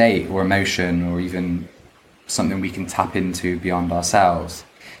state or emotion, or even something we can tap into beyond ourselves,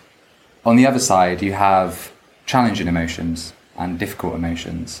 on the other side you have challenging emotions and difficult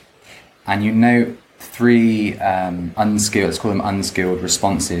emotions, and you note three let's call them unskilled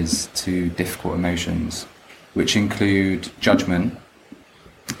responses to difficult emotions, which include judgment,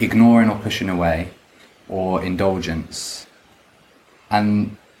 ignoring or pushing away, or indulgence.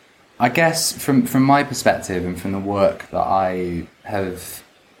 And I guess from my perspective and from the work that I have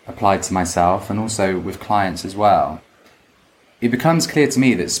applied to myself and also with clients as well, it becomes clear to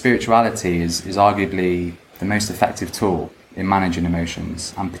me that spirituality is arguably the most effective tool in managing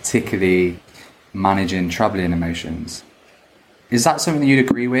emotions, and particularly managing troubling emotions. Is that something that you'd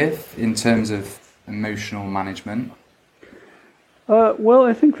agree with in terms of emotional management? Well,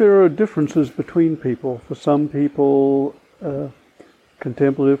 I think there are differences between people. For some people,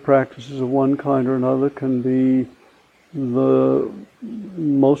 contemplative practices of one kind or another can be the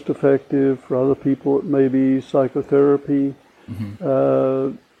most effective. For other people, it may be psychotherapy.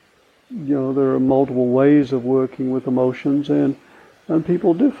 Mm-hmm. There are multiple ways of working with emotions, and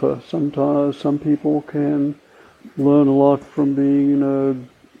people differ. Sometimes some people can learn a lot from being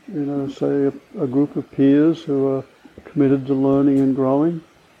say a group of peers who are committed to learning and growing.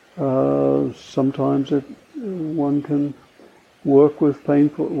 Sometimes one can work with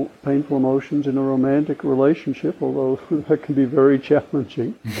painful emotions in a romantic relationship, although that can be very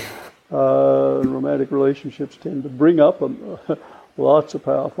challenging. Romantic relationships tend to bring up lots of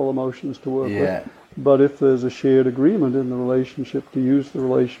powerful emotions to work with. But if there's a shared agreement in the relationship to use the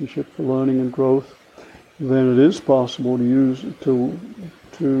relationship for learning and growth, then it is possible to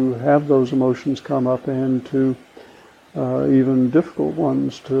have those emotions come up, and to even difficult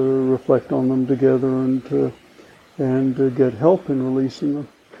ones, to reflect on them together and to get help in releasing them.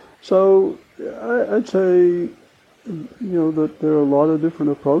 So I'd say that there are a lot of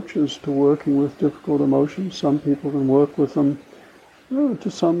different approaches to working with difficult emotions. Some people can work with them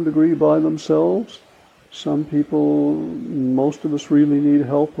to some degree by themselves. Some people, most of us really need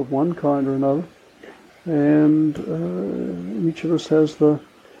help of one kind or another. And each of us has the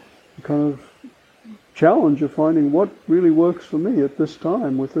kind of challenge of finding what really works for me at this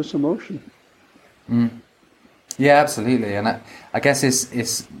time with this emotion. Yeah, absolutely. And I guess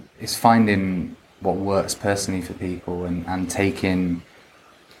it's finding what works personally for people, and taking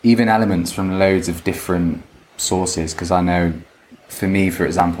even elements from loads of different sources. Because I know, for me, for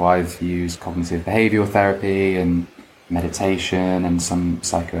example, I've used cognitive behavioral therapy and meditation and some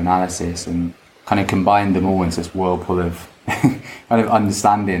psychoanalysis, and kind of combined them all into this whirlpool of kind of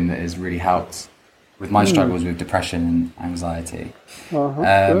understanding that has really helped with my struggles with depression and anxiety. So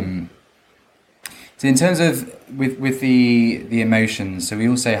in terms of with the emotions, so we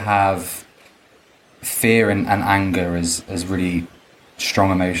also have fear and anger as really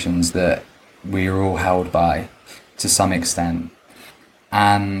strong emotions that we are all held by to some extent.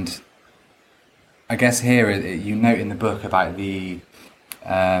 And I guess here you note in the book about the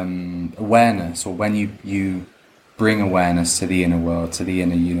awareness, or when you bring awareness to the inner world, to the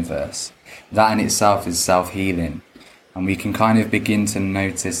inner universe, that in itself is self-healing. And we can kind of begin to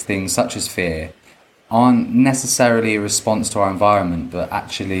notice things such as fear aren't necessarily a response to our environment, but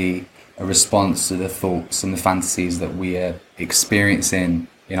actually a response to the thoughts and the fantasies that we are experiencing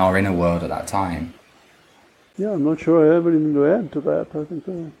in our inner world at that time. Yeah, I'm not sure I have anything to add to that. I think,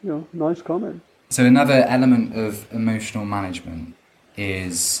 nice comment. So another element of emotional management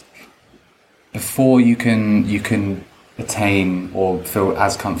is, before you can attain or feel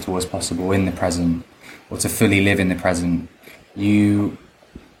as comfortable as possible in the present, or to fully live in the present,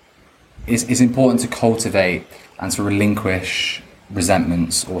 it's important to cultivate and to relinquish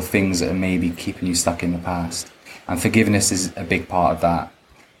resentments or things that are maybe keeping you stuck in the past. And forgiveness is a big part of that,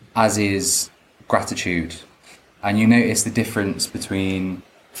 as is gratitude. And you notice the difference between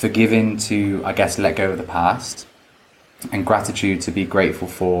forgiving to, I guess, let go of the past, and gratitude to be grateful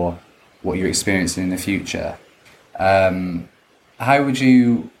for what you're experiencing in the future. How would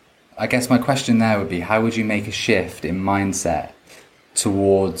you, I guess my question there would be, how would you make a shift in mindset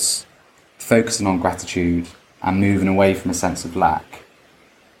towards focusing on gratitude and moving away from a sense of lack?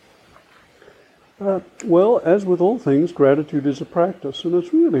 Well, as with all things, gratitude is a practice, and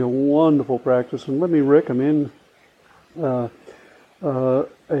it's really a wonderful practice. And let me recommend a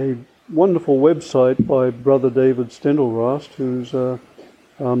wonderful website by Brother David Stendelrost, who's a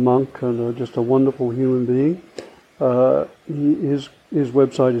monk and just a wonderful human being. His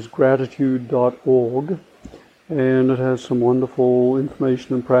website is gratitude.org, and it has some wonderful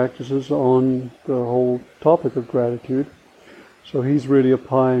information and practices on the whole topic of gratitude. So he's really a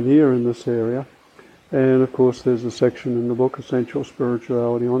pioneer in this area. And of course there's a section in the book, Essential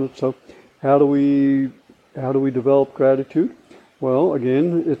Spirituality, on it. So how do we develop gratitude? Well,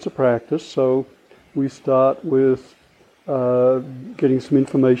 again, it's a practice. So we start with getting some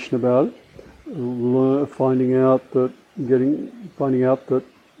information about it, finding out that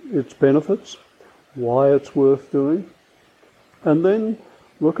its benefits, why it's worth doing, and then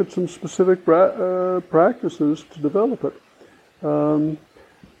look at some specific practices to develop it.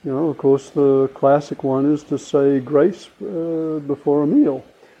 Of course, the classic one is to say grace before a meal.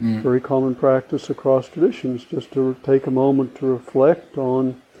 Very common practice across traditions, just to take a moment to reflect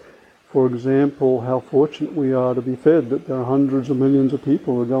on For example, how fortunate we are to be fed, that there are hundreds of millions of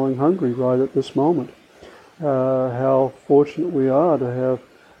people who are going hungry right at this moment. How fortunate we are to have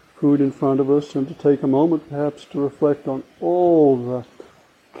food in front of us, and to take a moment perhaps to reflect on all the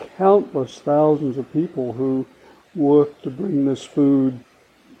countless thousands of people who work to bring this food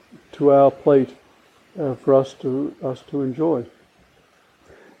to our plate for us to enjoy.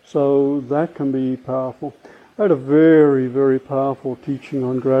 So that can be powerful. I had a very, very powerful teaching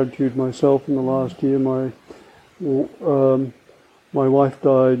on gratitude myself in the last year. My wife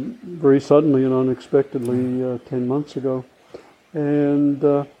died very suddenly and unexpectedly 10 months ago. And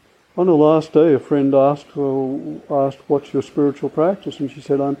on the last day, a friend asked, what's your spiritual practice? And she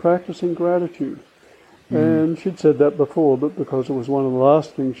said, I'm practicing gratitude. And she'd said that before, but because it was one of the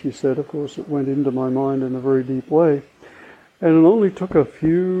last things she said, of course, it went into my mind in a very deep way. And it only took a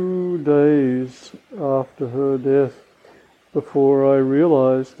few days after her death before I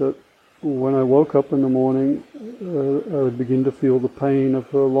realized that when I woke up in the morning, I would begin to feel the pain of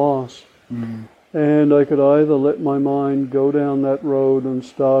her loss. And I could either let my mind go down that road and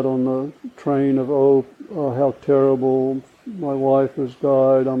start on the train of, oh how terrible, my wife has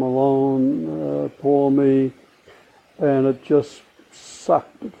died, I'm alone, poor me, and it just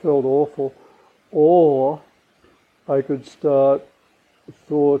sucked, it felt awful. Or I could start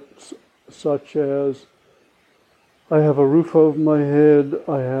thoughts such as, I have a roof over my head,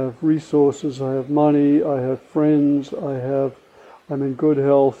 I have resources, I have money, I have friends, I'm in good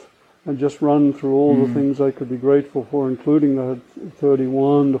health, and just run through all the things I could be grateful for, including I had 30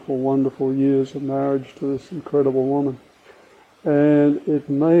 wonderful, wonderful years of marriage to this incredible woman. And it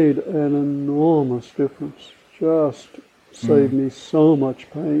made an enormous difference. Just saved me so much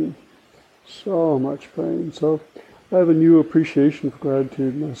pain. So much pain. So I have a new appreciation for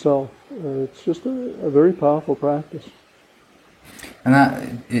gratitude myself. It's just a very powerful practice. And that,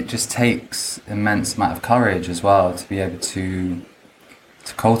 it just takes immense amount of courage as well to be able to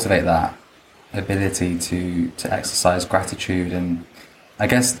cultivate that ability to exercise gratitude. And I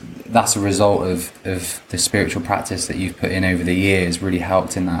guess that's a result of the spiritual practice that you've put in over the years really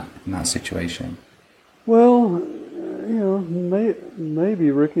helped in that situation. Well,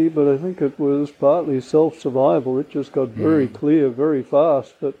 maybe, Ricky, but I think it was partly self-survival. It just got very clear very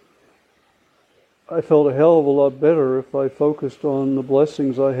fast that I felt a hell of a lot better if I focused on the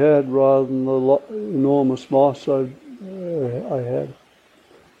blessings I had rather than the enormous loss I had.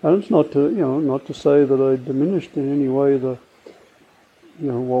 And it's not to say that I diminished in any way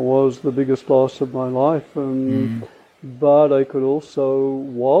what was the biggest loss of my life, but I could also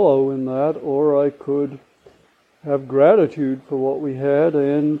wallow in that, or I could have gratitude for what we had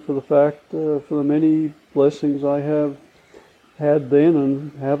and for the fact, for the many blessings I have had then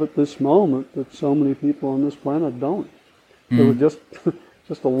and have at this moment that so many people on this planet don't. It was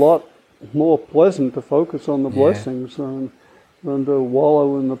just a lot more pleasant to focus on the blessings than to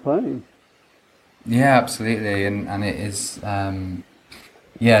wallow in the pain. Yeah, absolutely, and it is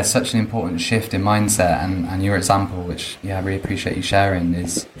such an important shift in mindset, and your example, which I really appreciate you sharing,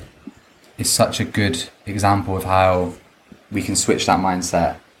 is such a good example of how we can switch that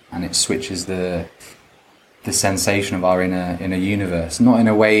mindset, and it switches the sensation of our inner universe, not in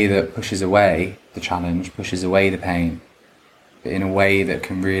a way that pushes away the challenge, pushes away the pain, but in a way that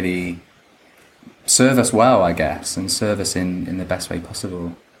can really serve us well, I guess, and serve us in the best way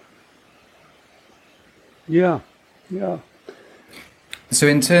possible. Yeah. So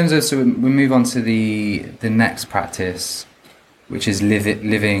in terms of, we move on to the next practice, which is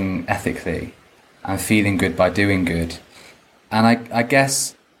living ethically and feeling good by doing good. And I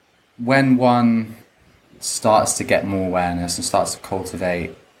guess when one starts to get more awareness and starts to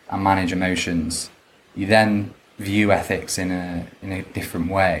cultivate and manage emotions, you then view ethics in a different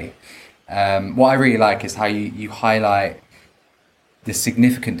way. What I really like is how you highlight the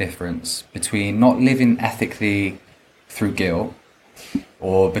significant difference between not living ethically through guilt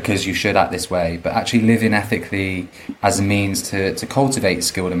or because you should act this way, but actually living ethically as a means to cultivate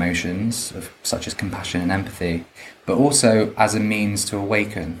skilled emotions such as compassion and empathy, but also as a means to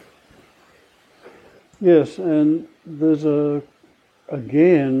awaken. Yes, and there's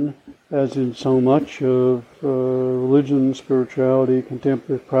again, as in so much of religion, spirituality,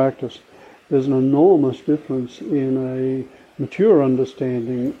 contemplative practice, there's an enormous difference in a mature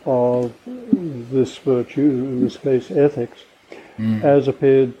understanding of this virtue, in this case ethics, as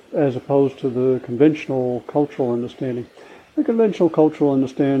opposed to the conventional cultural understanding. The conventional cultural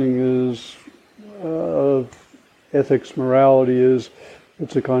understanding is of ethics, morality is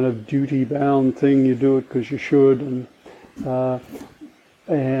it's a kind of duty-bound thing. You do it because you should, and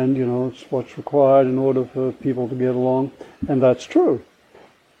it's what's required in order for people to get along, and that's true.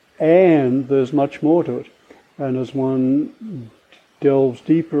 And there's much more to it. And as one delves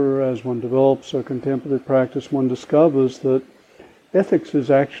deeper, as one develops a contemplative practice, one discovers that ethics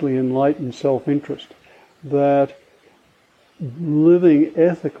is actually enlightened self-interest, that living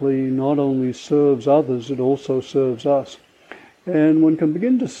ethically not only serves others, it also serves us. And one can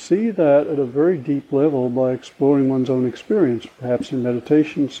begin to see that at a very deep level by exploring one's own experience, perhaps in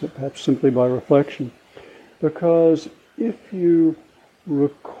meditation, perhaps simply by reflection. Because if you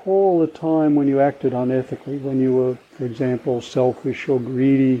recall a time when you acted unethically, when you were, for example, selfish or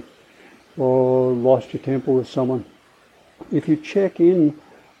greedy, or lost your temper with someone, if you check in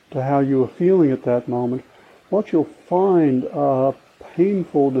to how you were feeling at that moment, what you'll find are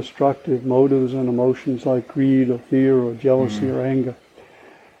painful, destructive motives and emotions like greed or fear or jealousy or anger.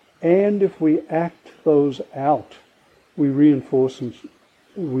 And if we act those out, we reinforce and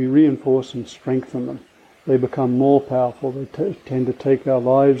strengthen them. They become more powerful. They tend to take our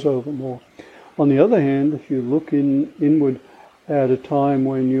lives over more. On the other hand, if you look inward at a time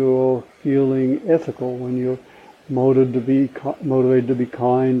when you're feeling ethical, when you're motivated to be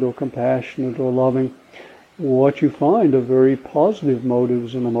kind or compassionate or loving, what you find are very positive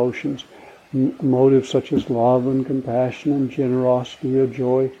motives and emotions, motives such as love and compassion and generosity or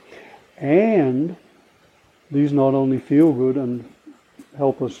joy. And these not only feel good and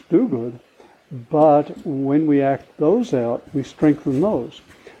help us do good, but when we act those out, we strengthen those.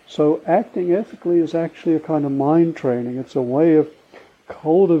 So acting ethically is actually a kind of mind training. It's a way of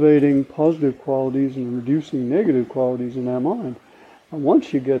cultivating positive qualities and reducing negative qualities in our mind. And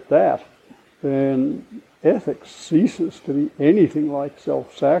once you get that, then ethics ceases to be anything like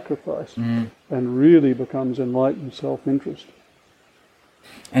self-sacrifice and really becomes enlightened self-interest.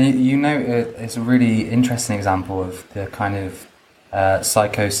 And you know, it's a really interesting example of the kind of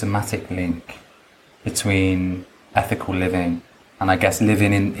psychosomatic link between ethical living and I guess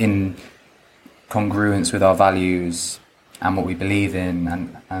living in congruence with our values and what we believe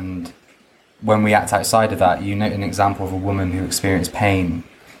in, and when we act outside of that, you note an example of a woman who experienced pain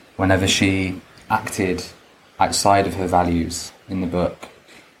whenever she acted outside of her values in the book.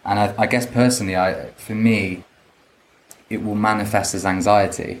 And I guess personally, for me, it will manifest as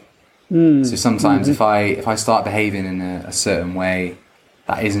anxiety. So sometimes if I start behaving in a certain way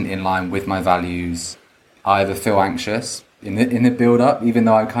that isn't in line with my values, I either feel anxious in the build-up, even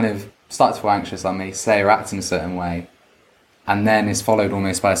though I kind of start to feel anxious, I may say or act in a certain way, and then is followed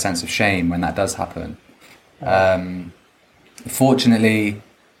almost by a sense of shame when that does happen. Fortunately,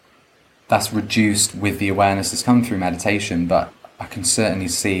 that's reduced with the awareness that's come through meditation, but I can certainly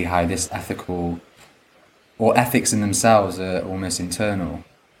see how this ethical, or ethics in themselves, are almost internal.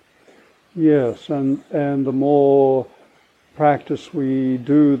 Yes, and the more practice we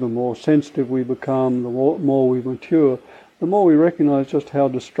do, the more sensitive we become, the more we mature, the more we recognize just how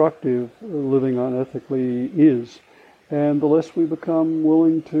destructive living unethically is, and the less we become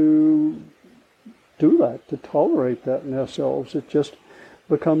willing to do that, to tolerate that in ourselves. It just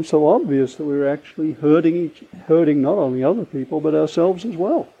becomes so obvious that we're actually hurting not only other people but ourselves as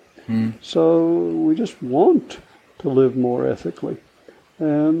well. So we just want to live more ethically,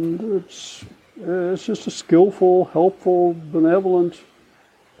 and it's just a skillful, helpful, benevolent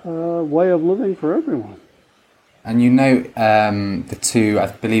way of living for everyone. And you know, the two, I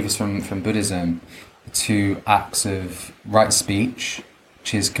believe it's from Buddhism, the two acts of right speech,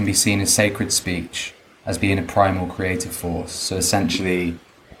 which can be seen as sacred speech, as being a primal creative force. So essentially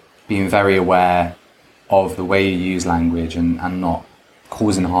being very aware of the way you use language and not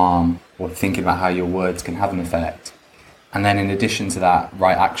causing harm or thinking about how your words can have an effect. And then in addition to that,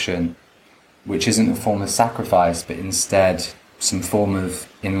 right action, which isn't a form of sacrifice, but instead some form of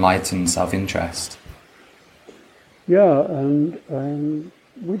enlightened self-interest. Yeah, and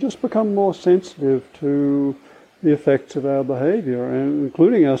we just become more sensitive to the effects of our behavior, and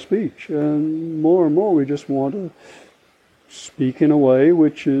including our speech. And more we just want to speak in a way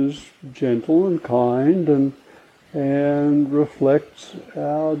which is gentle and kind and reflects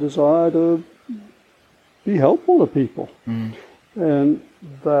our desire to be helpful to people. And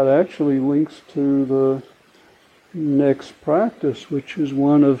that actually links to the next practice, which is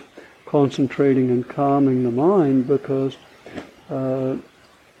one of concentrating and calming the mind, because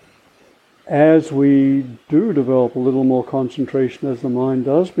as we do develop a little more concentration, as the mind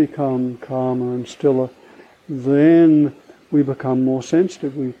does become calmer and stiller, then we become more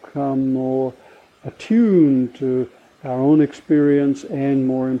sensitive, we become more attuned to our own experience and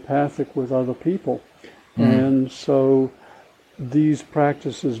more empathic with other people. And so these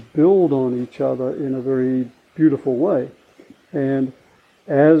practices build on each other in a very beautiful way. And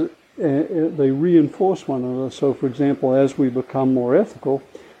as they reinforce one another. So, for example, as we become more ethical,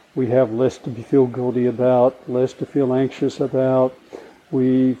 we have less to feel guilty about, less to feel anxious about.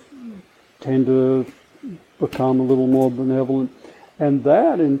 We tend to become a little more benevolent. And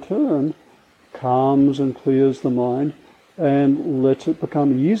that, in turn, calms and clears the mind and lets it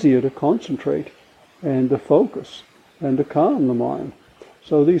become easier to concentrate and to focus and to calm the mind.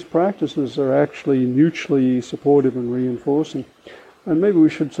 So these practices are actually mutually supportive and reinforcing. And maybe we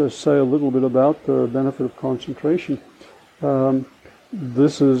should just say a little bit about the benefit of concentration.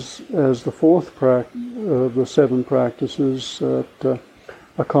 This is as the fourth of the 7 practices that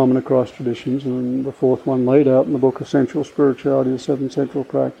are common across traditions, and the fourth one laid out in the book Essential Spirituality, the 7 central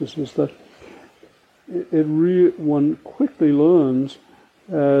practices, that one quickly learns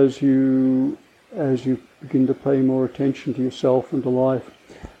as you begin to pay more attention to yourself and to life,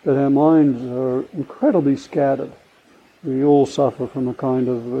 that our minds are incredibly scattered. We all suffer from a kind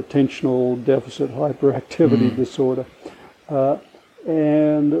of attentional deficit hyperactivity disorder.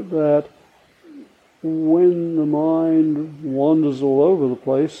 And that when the mind wanders all over the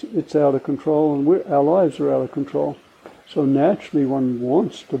place, it's out of control, and our lives are out of control. So naturally one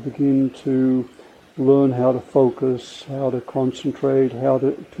wants to begin to learn how to focus, how to concentrate, how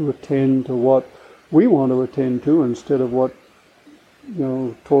to attend to what we want to attend to instead of what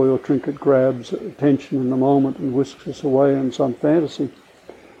toy or trinket grabs attention in the moment and whisks us away in some fantasy.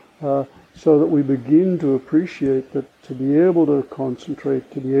 So that we begin to appreciate that to be able to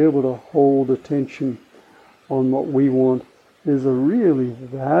concentrate, to be able to hold attention on what we want is a really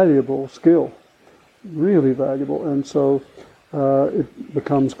valuable skill, really valuable. And so it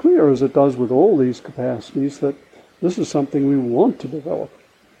becomes clear, as it does with all these capacities, that this is something we want to develop.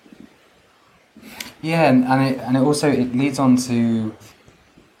 Yeah, and it leads on to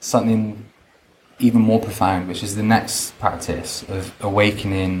something even more profound, which is the next practice of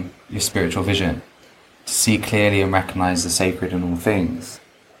awakening your spiritual vision, to see clearly and recognize the sacred in all things.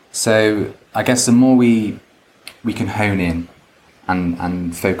 So I guess the more we can hone in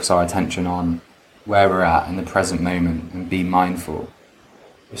and focus our attention on where we're at in the present moment and be mindful,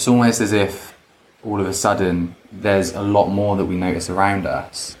 it's almost as if all of a sudden there's a lot more that we notice around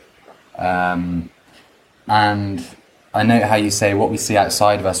us. And I note how you say what we see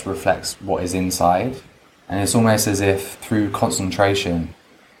outside of us reflects what is inside. And it's almost as if through concentration,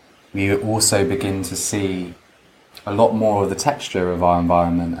 we also begin to see a lot more of the texture of our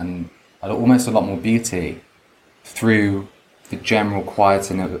environment and almost a lot more beauty through the general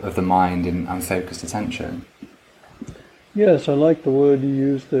quieting of the mind and focused attention. Yes, I like the word you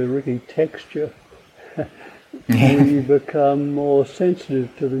used there, Ricky, texture. We become more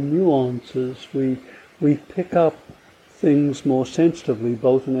sensitive to the nuances. We pick up things more sensitively,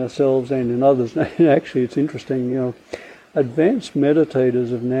 both in ourselves and in others. And actually, it's interesting, advanced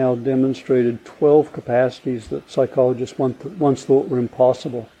meditators have now demonstrated 12 capacities that psychologists once thought were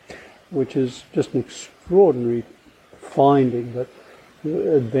impossible, which is just an extraordinary finding that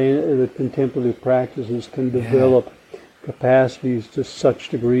the contemplative practices can develop capacities to such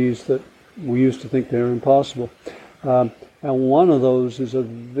degrees that we used to think they were impossible. And one of those is a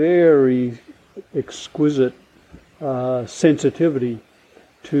very exquisite sensitivity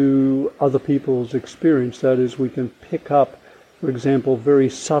to other people's experience. That is, we can pick up, for example, very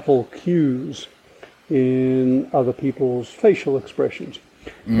subtle cues in other people's facial expressions.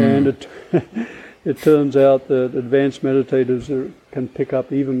 And it turns out that advanced meditators can pick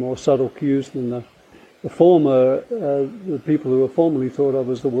up even more subtle cues than the people who were formerly thought of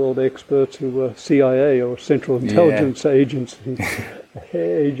as the world experts, who were CIA or Central Intelligence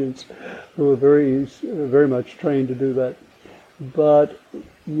agents who were very, very much trained to do that. But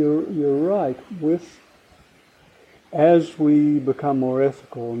you're right. As we become more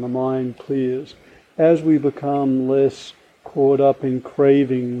ethical and the mind clears, as we become less caught up in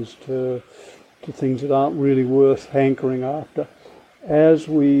cravings to things that aren't really worth hankering after, as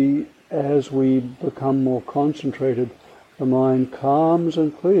we become more concentrated, the mind calms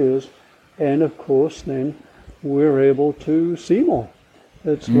and clears, and of course then we're able to see more.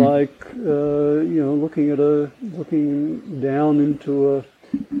 It's like looking down into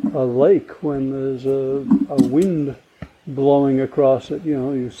a lake when there's a wind blowing across it.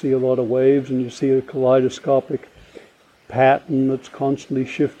 You see a lot of waves and you see a kaleidoscopic pattern that's constantly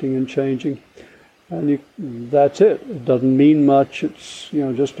shifting and changing. And that's it. It doesn't mean much. It's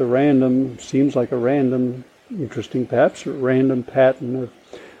just seems like a random, interesting perhaps, a random pattern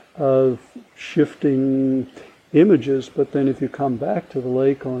of shifting images. But then if you come back to the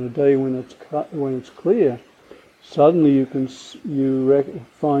lake on a day when it's clear, suddenly you can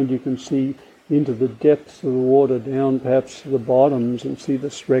see into the depths of the water, down perhaps to the bottoms, and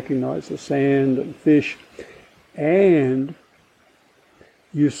recognize the sand and fish, and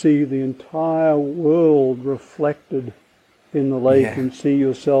you see the entire world reflected in the lake Yeah. and see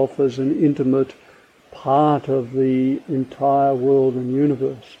yourself as an intimate part of the entire world and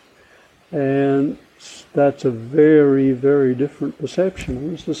universe. And that's a very, very different perception.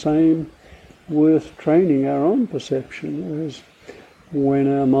 And it's the same with training our own perception. As when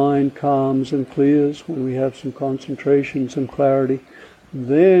our mind calms and clears, when we have some concentration, some clarity,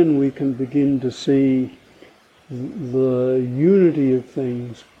 then we can begin to see the unity of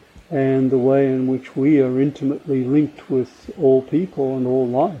things and the way in which we are intimately linked with all people and all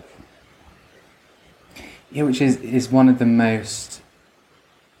life. Yeah, which is one of the most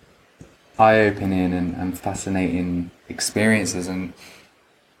eye-opening and fascinating experiences, and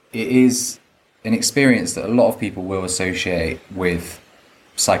it is an experience that a lot of people will associate with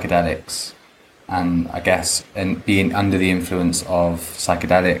psychedelics, and I guess and being under the influence of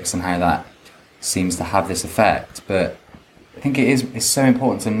psychedelics and how that seems to have this effect. But I think it's so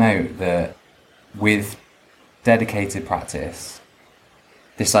important to note that with dedicated practice,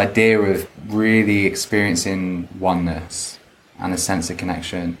 this idea of really experiencing oneness and a sense of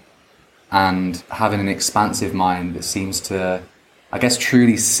connection and having an expansive mind that seems to, I guess,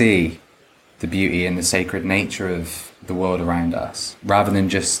 truly see the beauty and the sacred nature of the world around us, rather than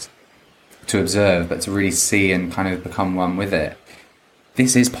just to observe, but to really see and kind of become one with it.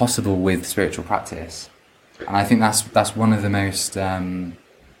 This is possible with spiritual practice. And I think that's one of the most, kind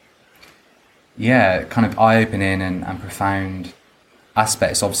of eye-opening and profound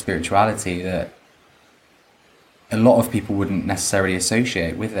aspects of spirituality that a lot of people wouldn't necessarily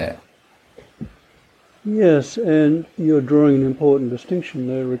associate with it. Yes, and you're drawing an important distinction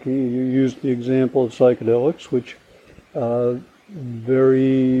there, Ricky. You used the example of psychedelics, which are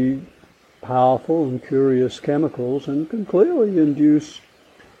very powerful and curious chemicals and can clearly induce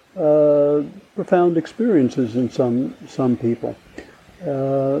profound experiences in some people,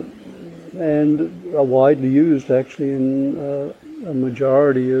 and are widely used actually in a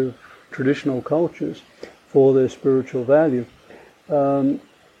majority of traditional cultures for their spiritual value.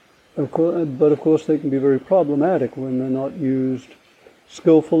 Of course, they can be very problematic when they're not used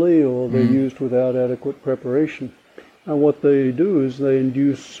skillfully or they're used without adequate preparation. And what they do is they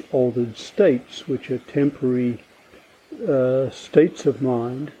induce altered states, which are temporary states of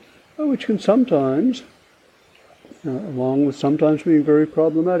mind, which can sometimes, along with sometimes being very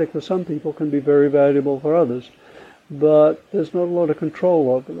problematic for some people, can be very valuable for others. But there's not a lot of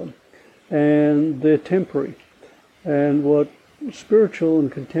control over them, and they're temporary. And what spiritual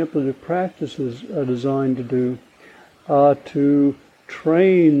and contemplative practices are designed to do are to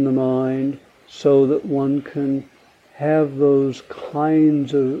train the mind so that one can have those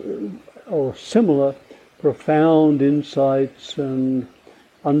kinds of, or similar, profound insights and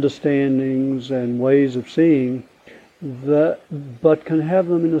understandings and ways of seeing, but can have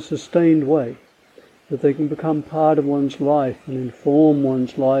them in a sustained way, that they can become part of one's life and inform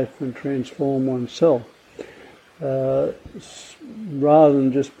one's life and transform oneself, rather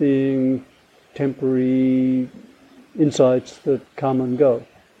than just being temporary insights that come and go.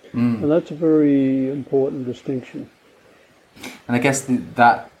 And that's a very important distinction. And I guess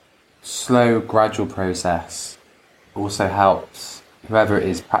that slow, gradual process also helps whoever it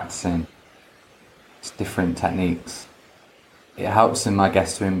is practicing different techniques. It helps them, I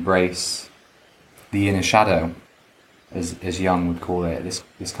guess, to embrace the inner shadow, as Jung would call it,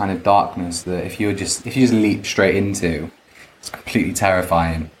 this kind of darkness that if you just leap straight into, it's completely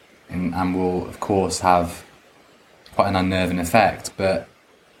terrifying and will, of course, have quite an unnerving effect. But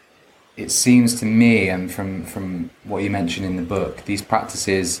it seems to me, and from what you mentioned in the book, these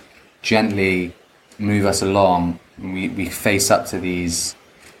practices gently move us along, and we face up to these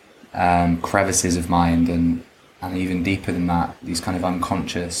crevices of mind, and even deeper than that, these kind of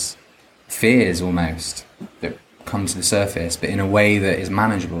unconscious fears almost that come to the surface, but in a way that is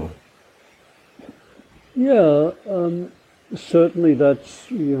manageable. Yeah, certainly that's,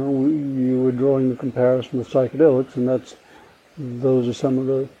 you were drawing the comparison with psychedelics, and those are some of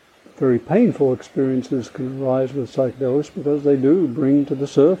the very painful experiences can arise with psychedelics, because they do bring to the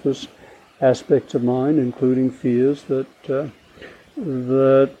surface aspects of mind, including fears that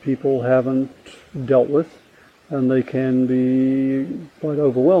people haven't dealt with, and they can be quite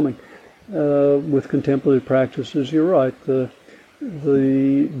overwhelming. With contemplative practices, you're right, the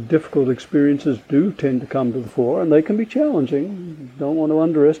difficult experiences do tend to come to the fore, and they can be challenging. Don't want to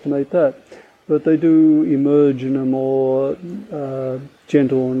underestimate that. But they do emerge in a more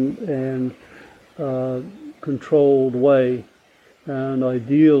gentle and controlled way. And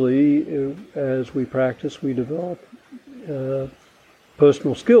ideally, as we practice, we develop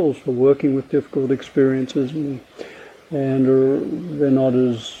personal skills for working with difficult experiences, and and they're not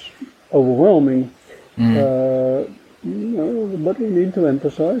as overwhelming. But we need to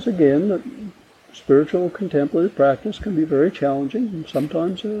emphasize again that spiritual contemplative practice can be very challenging, and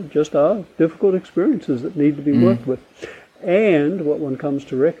sometimes just are difficult experiences that need to be worked with. And what one comes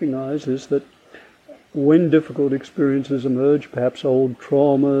to recognize is that when difficult experiences emerge, perhaps old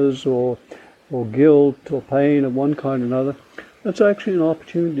traumas or guilt or pain of one kind or another, that's actually an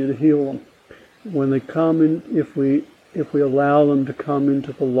opportunity to heal them. When they come in, if we allow them to come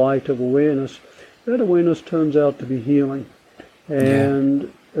into the light of awareness, that awareness turns out to be healing.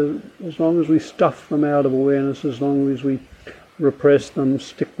 And as long as we stuff them out of awareness, as long as we repress them,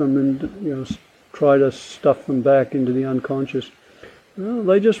 stick them in, try to stuff them back into the unconscious,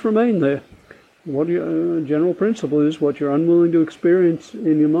 they just remain there. What general principle is, what you're unwilling to experience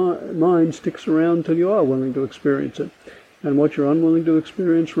in your mind sticks around till you are willing to experience it. And what you're unwilling to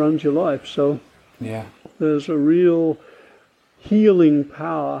experience runs your life. So there's a real healing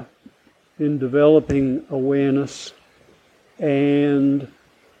power in developing awareness and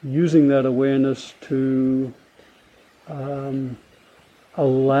using that awareness to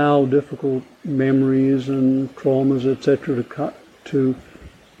allow difficult memories and traumas, etc.,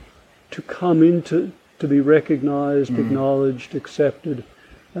 to come into, to be recognized, acknowledged, accepted,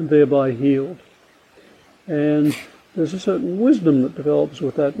 and thereby healed. And there's a certain wisdom that develops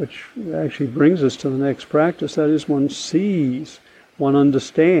with that, which actually brings us to the next practice. That is, one sees, one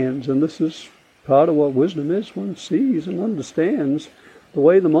understands, and this is part of what wisdom is. One sees and understands the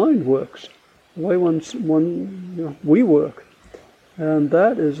way the mind works, the way we work. And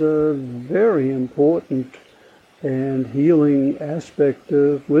that is a very important and healing aspect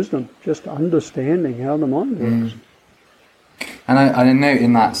of wisdom, just understanding how the mind works. And I note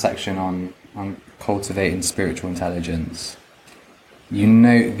in that section on cultivating spiritual intelligence, you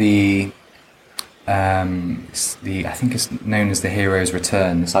note the I think it's known as the hero's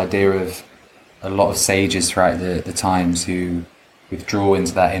return, this idea of a lot of sages throughout the times who withdraw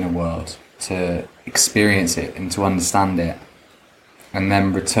into that inner world to experience it and to understand it, and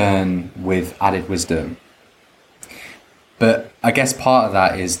then return with added wisdom. But I guess part of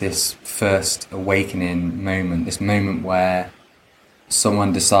that is this first awakening moment, this moment where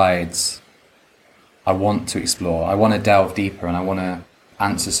someone decides, I want to explore, I want to delve deeper, and I want to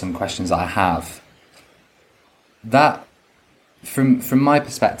answer some questions that I have. That, from my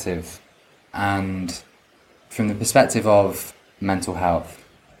perspective, and from the perspective of mental health,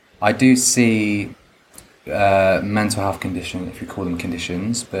 I do see mental health conditions, if you call them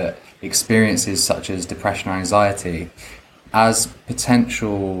conditions, but experiences such as depression or anxiety as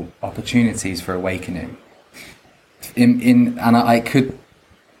potential opportunities for awakening. And I could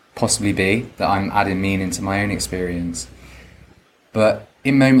possibly be that I'm adding meaning to my own experience, but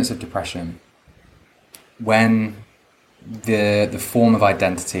in moments of depression, when the form of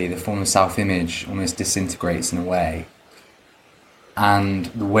identity, the form of self-image almost disintegrates in a way, and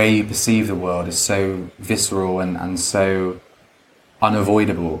the way you perceive the world is so visceral and so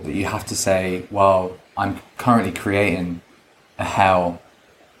unavoidable that you have to say, well, I'm currently creating a hell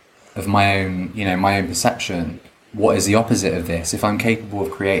of my own, my own perception. What is the opposite of this? If I'm capable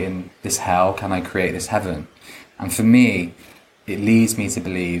of creating this hell, can I create this heaven? And for me, it leads me to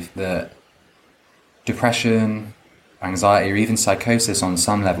believe that depression, anxiety, or even psychosis on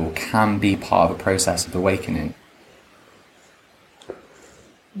some level can be part of a process of awakening.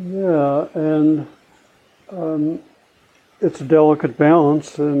 Yeah, and it's a delicate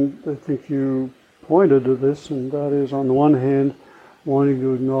balance, and I think you pointed to this, and that is, on the one hand, wanting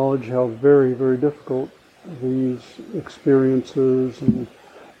to acknowledge how very, very difficult these experiences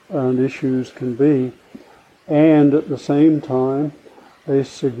and issues can be, and at the same time, a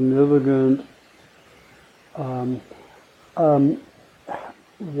significant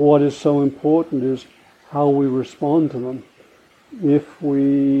what is so important is how we respond to them.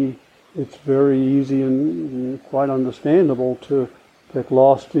 It's very easy and quite understandable to get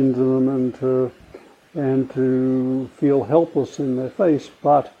lost into them and to feel helpless in their face.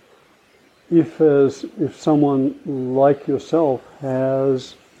 But if someone like yourself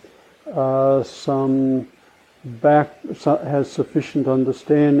has has sufficient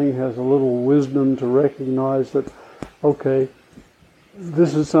understanding, has a little wisdom to recognize that, okay,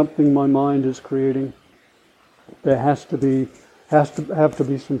 this is something my mind is creating. There have to be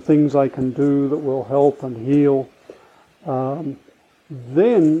some things I can do that will help and heal.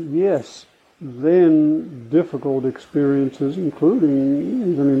 Then difficult experiences, including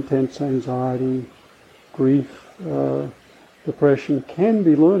even intense anxiety, grief, depression, can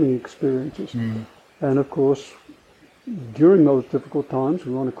be learning experiences. And of course, during those difficult times,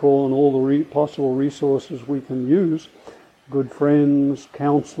 we want to call on all the possible resources we can use: good friends,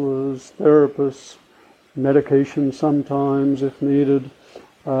 counselors, therapists, medication sometimes if needed,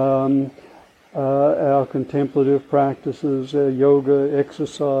 our contemplative practices, yoga,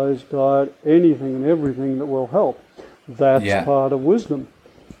 exercise, diet, anything and everything that will help. That's part of wisdom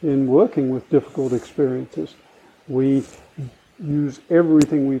in working with difficult experiences. We use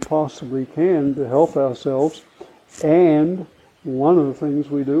everything we possibly can to help ourselves, and one of the things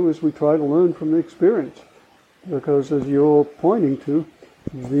we do is we try to learn from the experience, because as you're pointing to,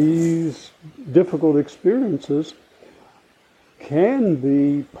 these difficult experiences can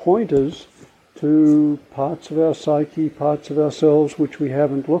be pointers to parts of our psyche, parts of ourselves which we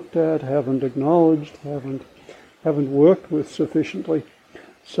haven't looked at, haven't acknowledged, haven't worked with sufficiently.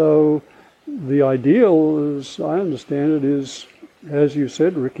 So the ideal, as I understand it, is, as you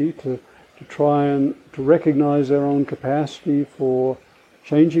said, Ricky, to try and to recognize our own capacity for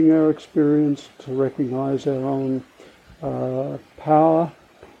changing our experience, to recognize our own power,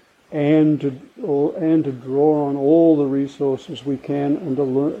 and to draw on all the resources we can, and to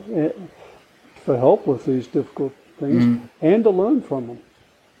learn for help with these difficult things, and to learn from them.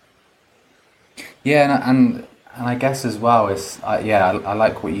 Yeah, and I guess as well is I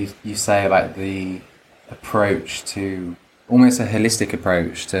like what you say about the approach to, almost a holistic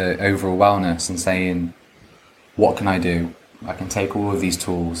approach to overall wellness, and saying, what can I do? I can take all of these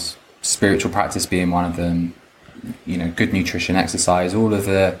tools, spiritual practice being one of them, good nutrition, exercise, all of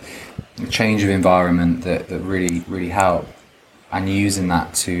the change of environment that really help, and using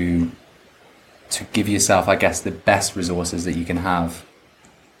that to give yourself, I guess, the best resources that you can have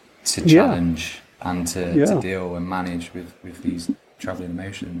to challenge and to deal and manage with these troubling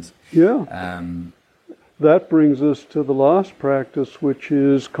emotions. That brings us to the last practice, which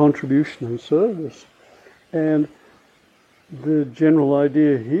is contribution and service. And the general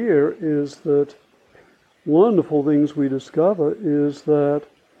idea here is that wonderful things we discover is that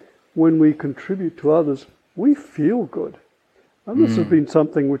when we contribute to others, we feel good. And this has been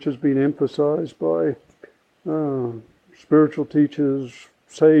something which has been emphasized by spiritual teachers,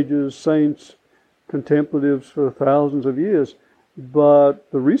 sages, saints, contemplatives for thousands of years. But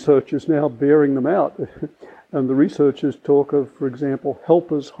the research is now bearing them out. And the researchers talk of, for example,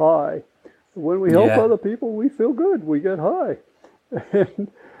 helper's high. When we help other people, we feel good. We get high.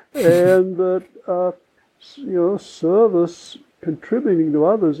 And that, service, contributing to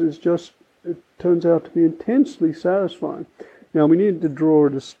others it turns out to be intensely satisfying. Now, we need to draw a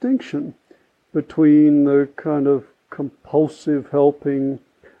distinction between the kind of compulsive helping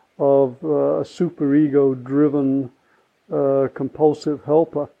of a superego-driven compulsive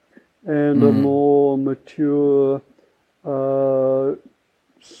helper and a more mature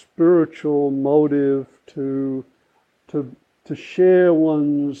spiritual motive to share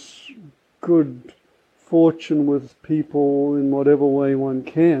one's good fortune with people in whatever way one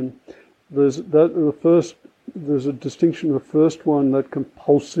can. There's a distinction. The first one, that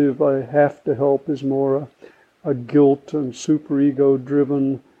compulsive, I have to help, is more a guilt and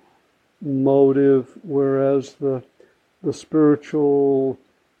superego-driven motive, whereas the spiritual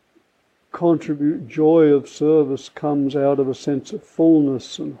joy of service comes out of a sense of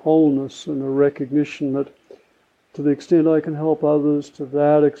fullness and wholeness, and a recognition that to the extent I can help others, to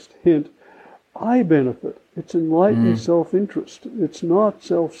that extent I benefit. It's enlightened self-interest. It's not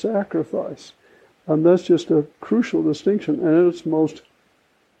self-sacrifice. And that's just a crucial distinction. And at its most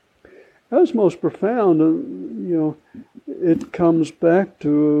profound, it comes back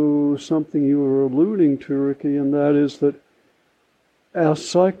to something you were alluding to, Ricky, and that is that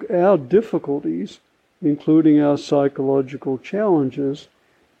our difficulties, including our psychological challenges,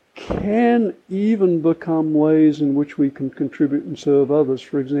 can even become ways in which we can contribute and serve others.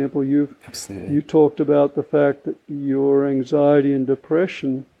 For example, you talked about the fact that your anxiety and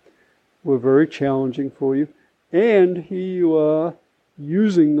depression were very challenging for you, and here you are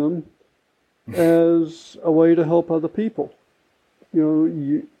using them as a way to help other people.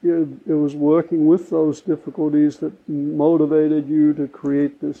 It was working with those difficulties that motivated you to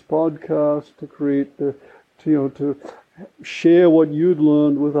create this podcast, to share what you'd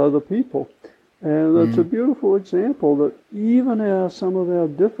learned with other people. And that's a beautiful example that even some of our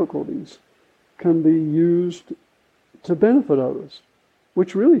difficulties can be used to benefit others,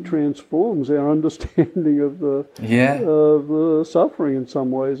 which really transforms our understanding of the suffering in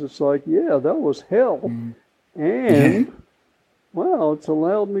some ways. It's like, that was hell. And, wow, it's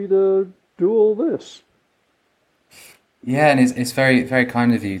allowed me to do all this. Yeah, and it's very, very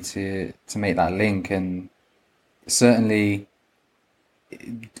kind of you to make that link, and certainly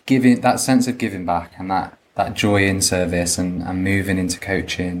giving that sense of giving back, and that that joy in service and moving into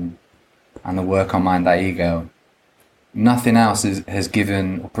coaching and the work on mind, that ego, nothing else has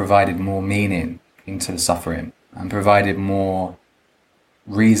given or provided more meaning into the suffering and provided more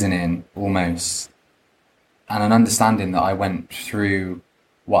reasoning almost, and an understanding that I went through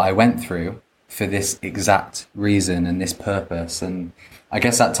what I went through for this exact reason and this purpose. And I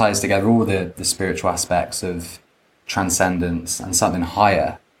guess that ties together all the spiritual aspects of transcendence and something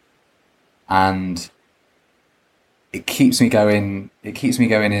higher. And it keeps me going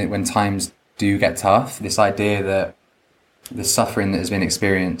when times do get tough. This idea that the suffering that has been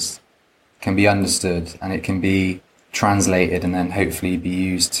experienced can be understood and it can be translated and then hopefully be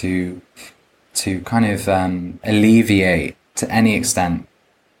used to kind of alleviate, to any extent,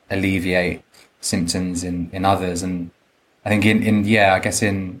 alleviate symptoms in others. And I think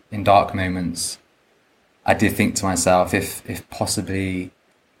in dark moments, I did think to myself, if possibly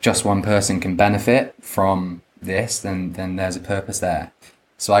just one person can benefit from this, then there's a purpose there.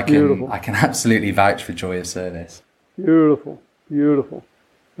 So I can absolutely vouch for joy of service. Beautiful.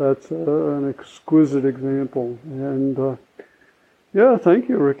 That's an exquisite example. And thank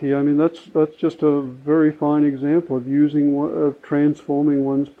you, Ricky. I mean, that's just a very fine example of transforming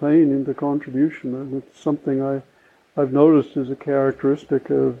one's pain into contribution. And it's something I've noticed as a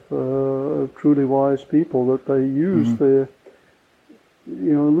characteristic of truly wise people, that they use their,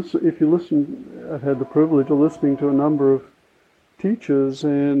 if you listen, I've had the privilege of listening to a number of teachers,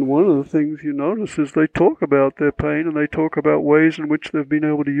 and one of the things you notice is they talk about their pain and they talk about ways in which they've been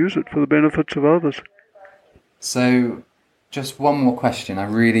able to use it for the benefits of others. So just one more question. I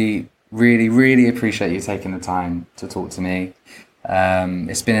really, really, really appreciate you taking the time to talk to me.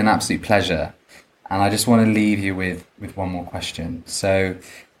 It's been an absolute pleasure. And I just want to leave you with one more question. So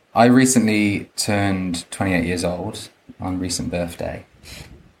I recently turned 28 years old on a recent birthday.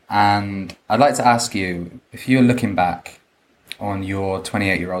 And I'd like to ask you, if you're looking back on your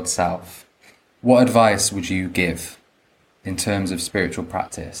 28-year-old self, what advice would you give in terms of spiritual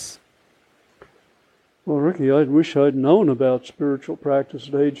practice? Well, Ricky, I wish I'd known about spiritual practice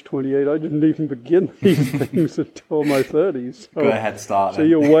at age 28. I didn't even begin these things until my 30s. So, got a head start. So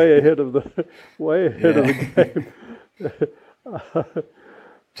you're way ahead of the game.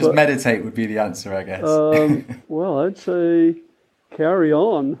 Just meditate would be the answer, I guess. Well, I'd say carry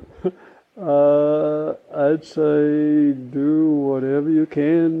on. I'd say do whatever you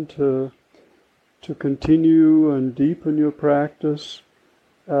can to continue and deepen your practice,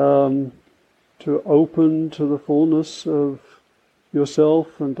 to open to the fullness of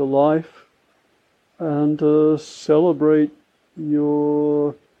yourself and to life, and celebrate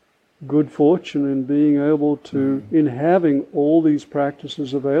your good fortune in being able to, in having all these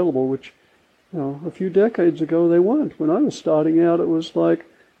practices available, which, a few decades ago they weren't. When I was starting out, who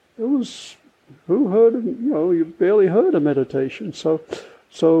heard of, you barely heard of meditation. So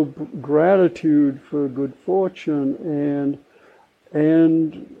gratitude for good fortune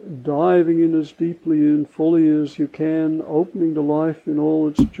and diving in as deeply and fully as you can, opening to life in all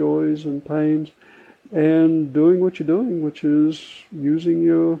its joys and pains, and doing what you're doing, which is using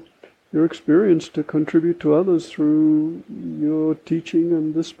your experience to contribute to others through your teaching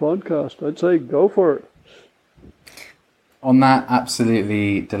and this podcast. I'd say go for it. On that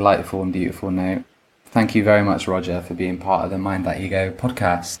absolutely delightful and beautiful note, thank you very much, Roger, for being part of the Mind That Ego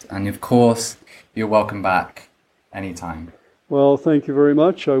podcast. And of course, you're welcome back anytime. Well, thank you very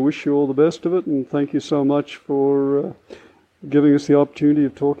much. I wish you all the best of it, and thank you so much for giving us the opportunity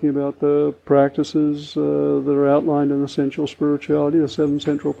of talking about the practices that are outlined in Essential Spirituality, the 7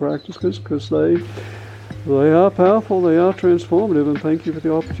 central practices, because they are powerful, they are transformative, and thank you for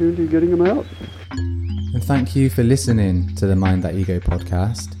the opportunity of getting them out. And thank you for listening to the Mind That Ego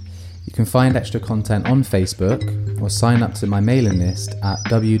podcast. You can find extra content on Facebook or sign up to my mailing list at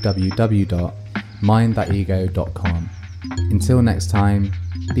www.mindthatego.com. Until next time,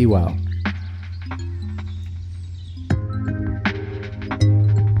 be well.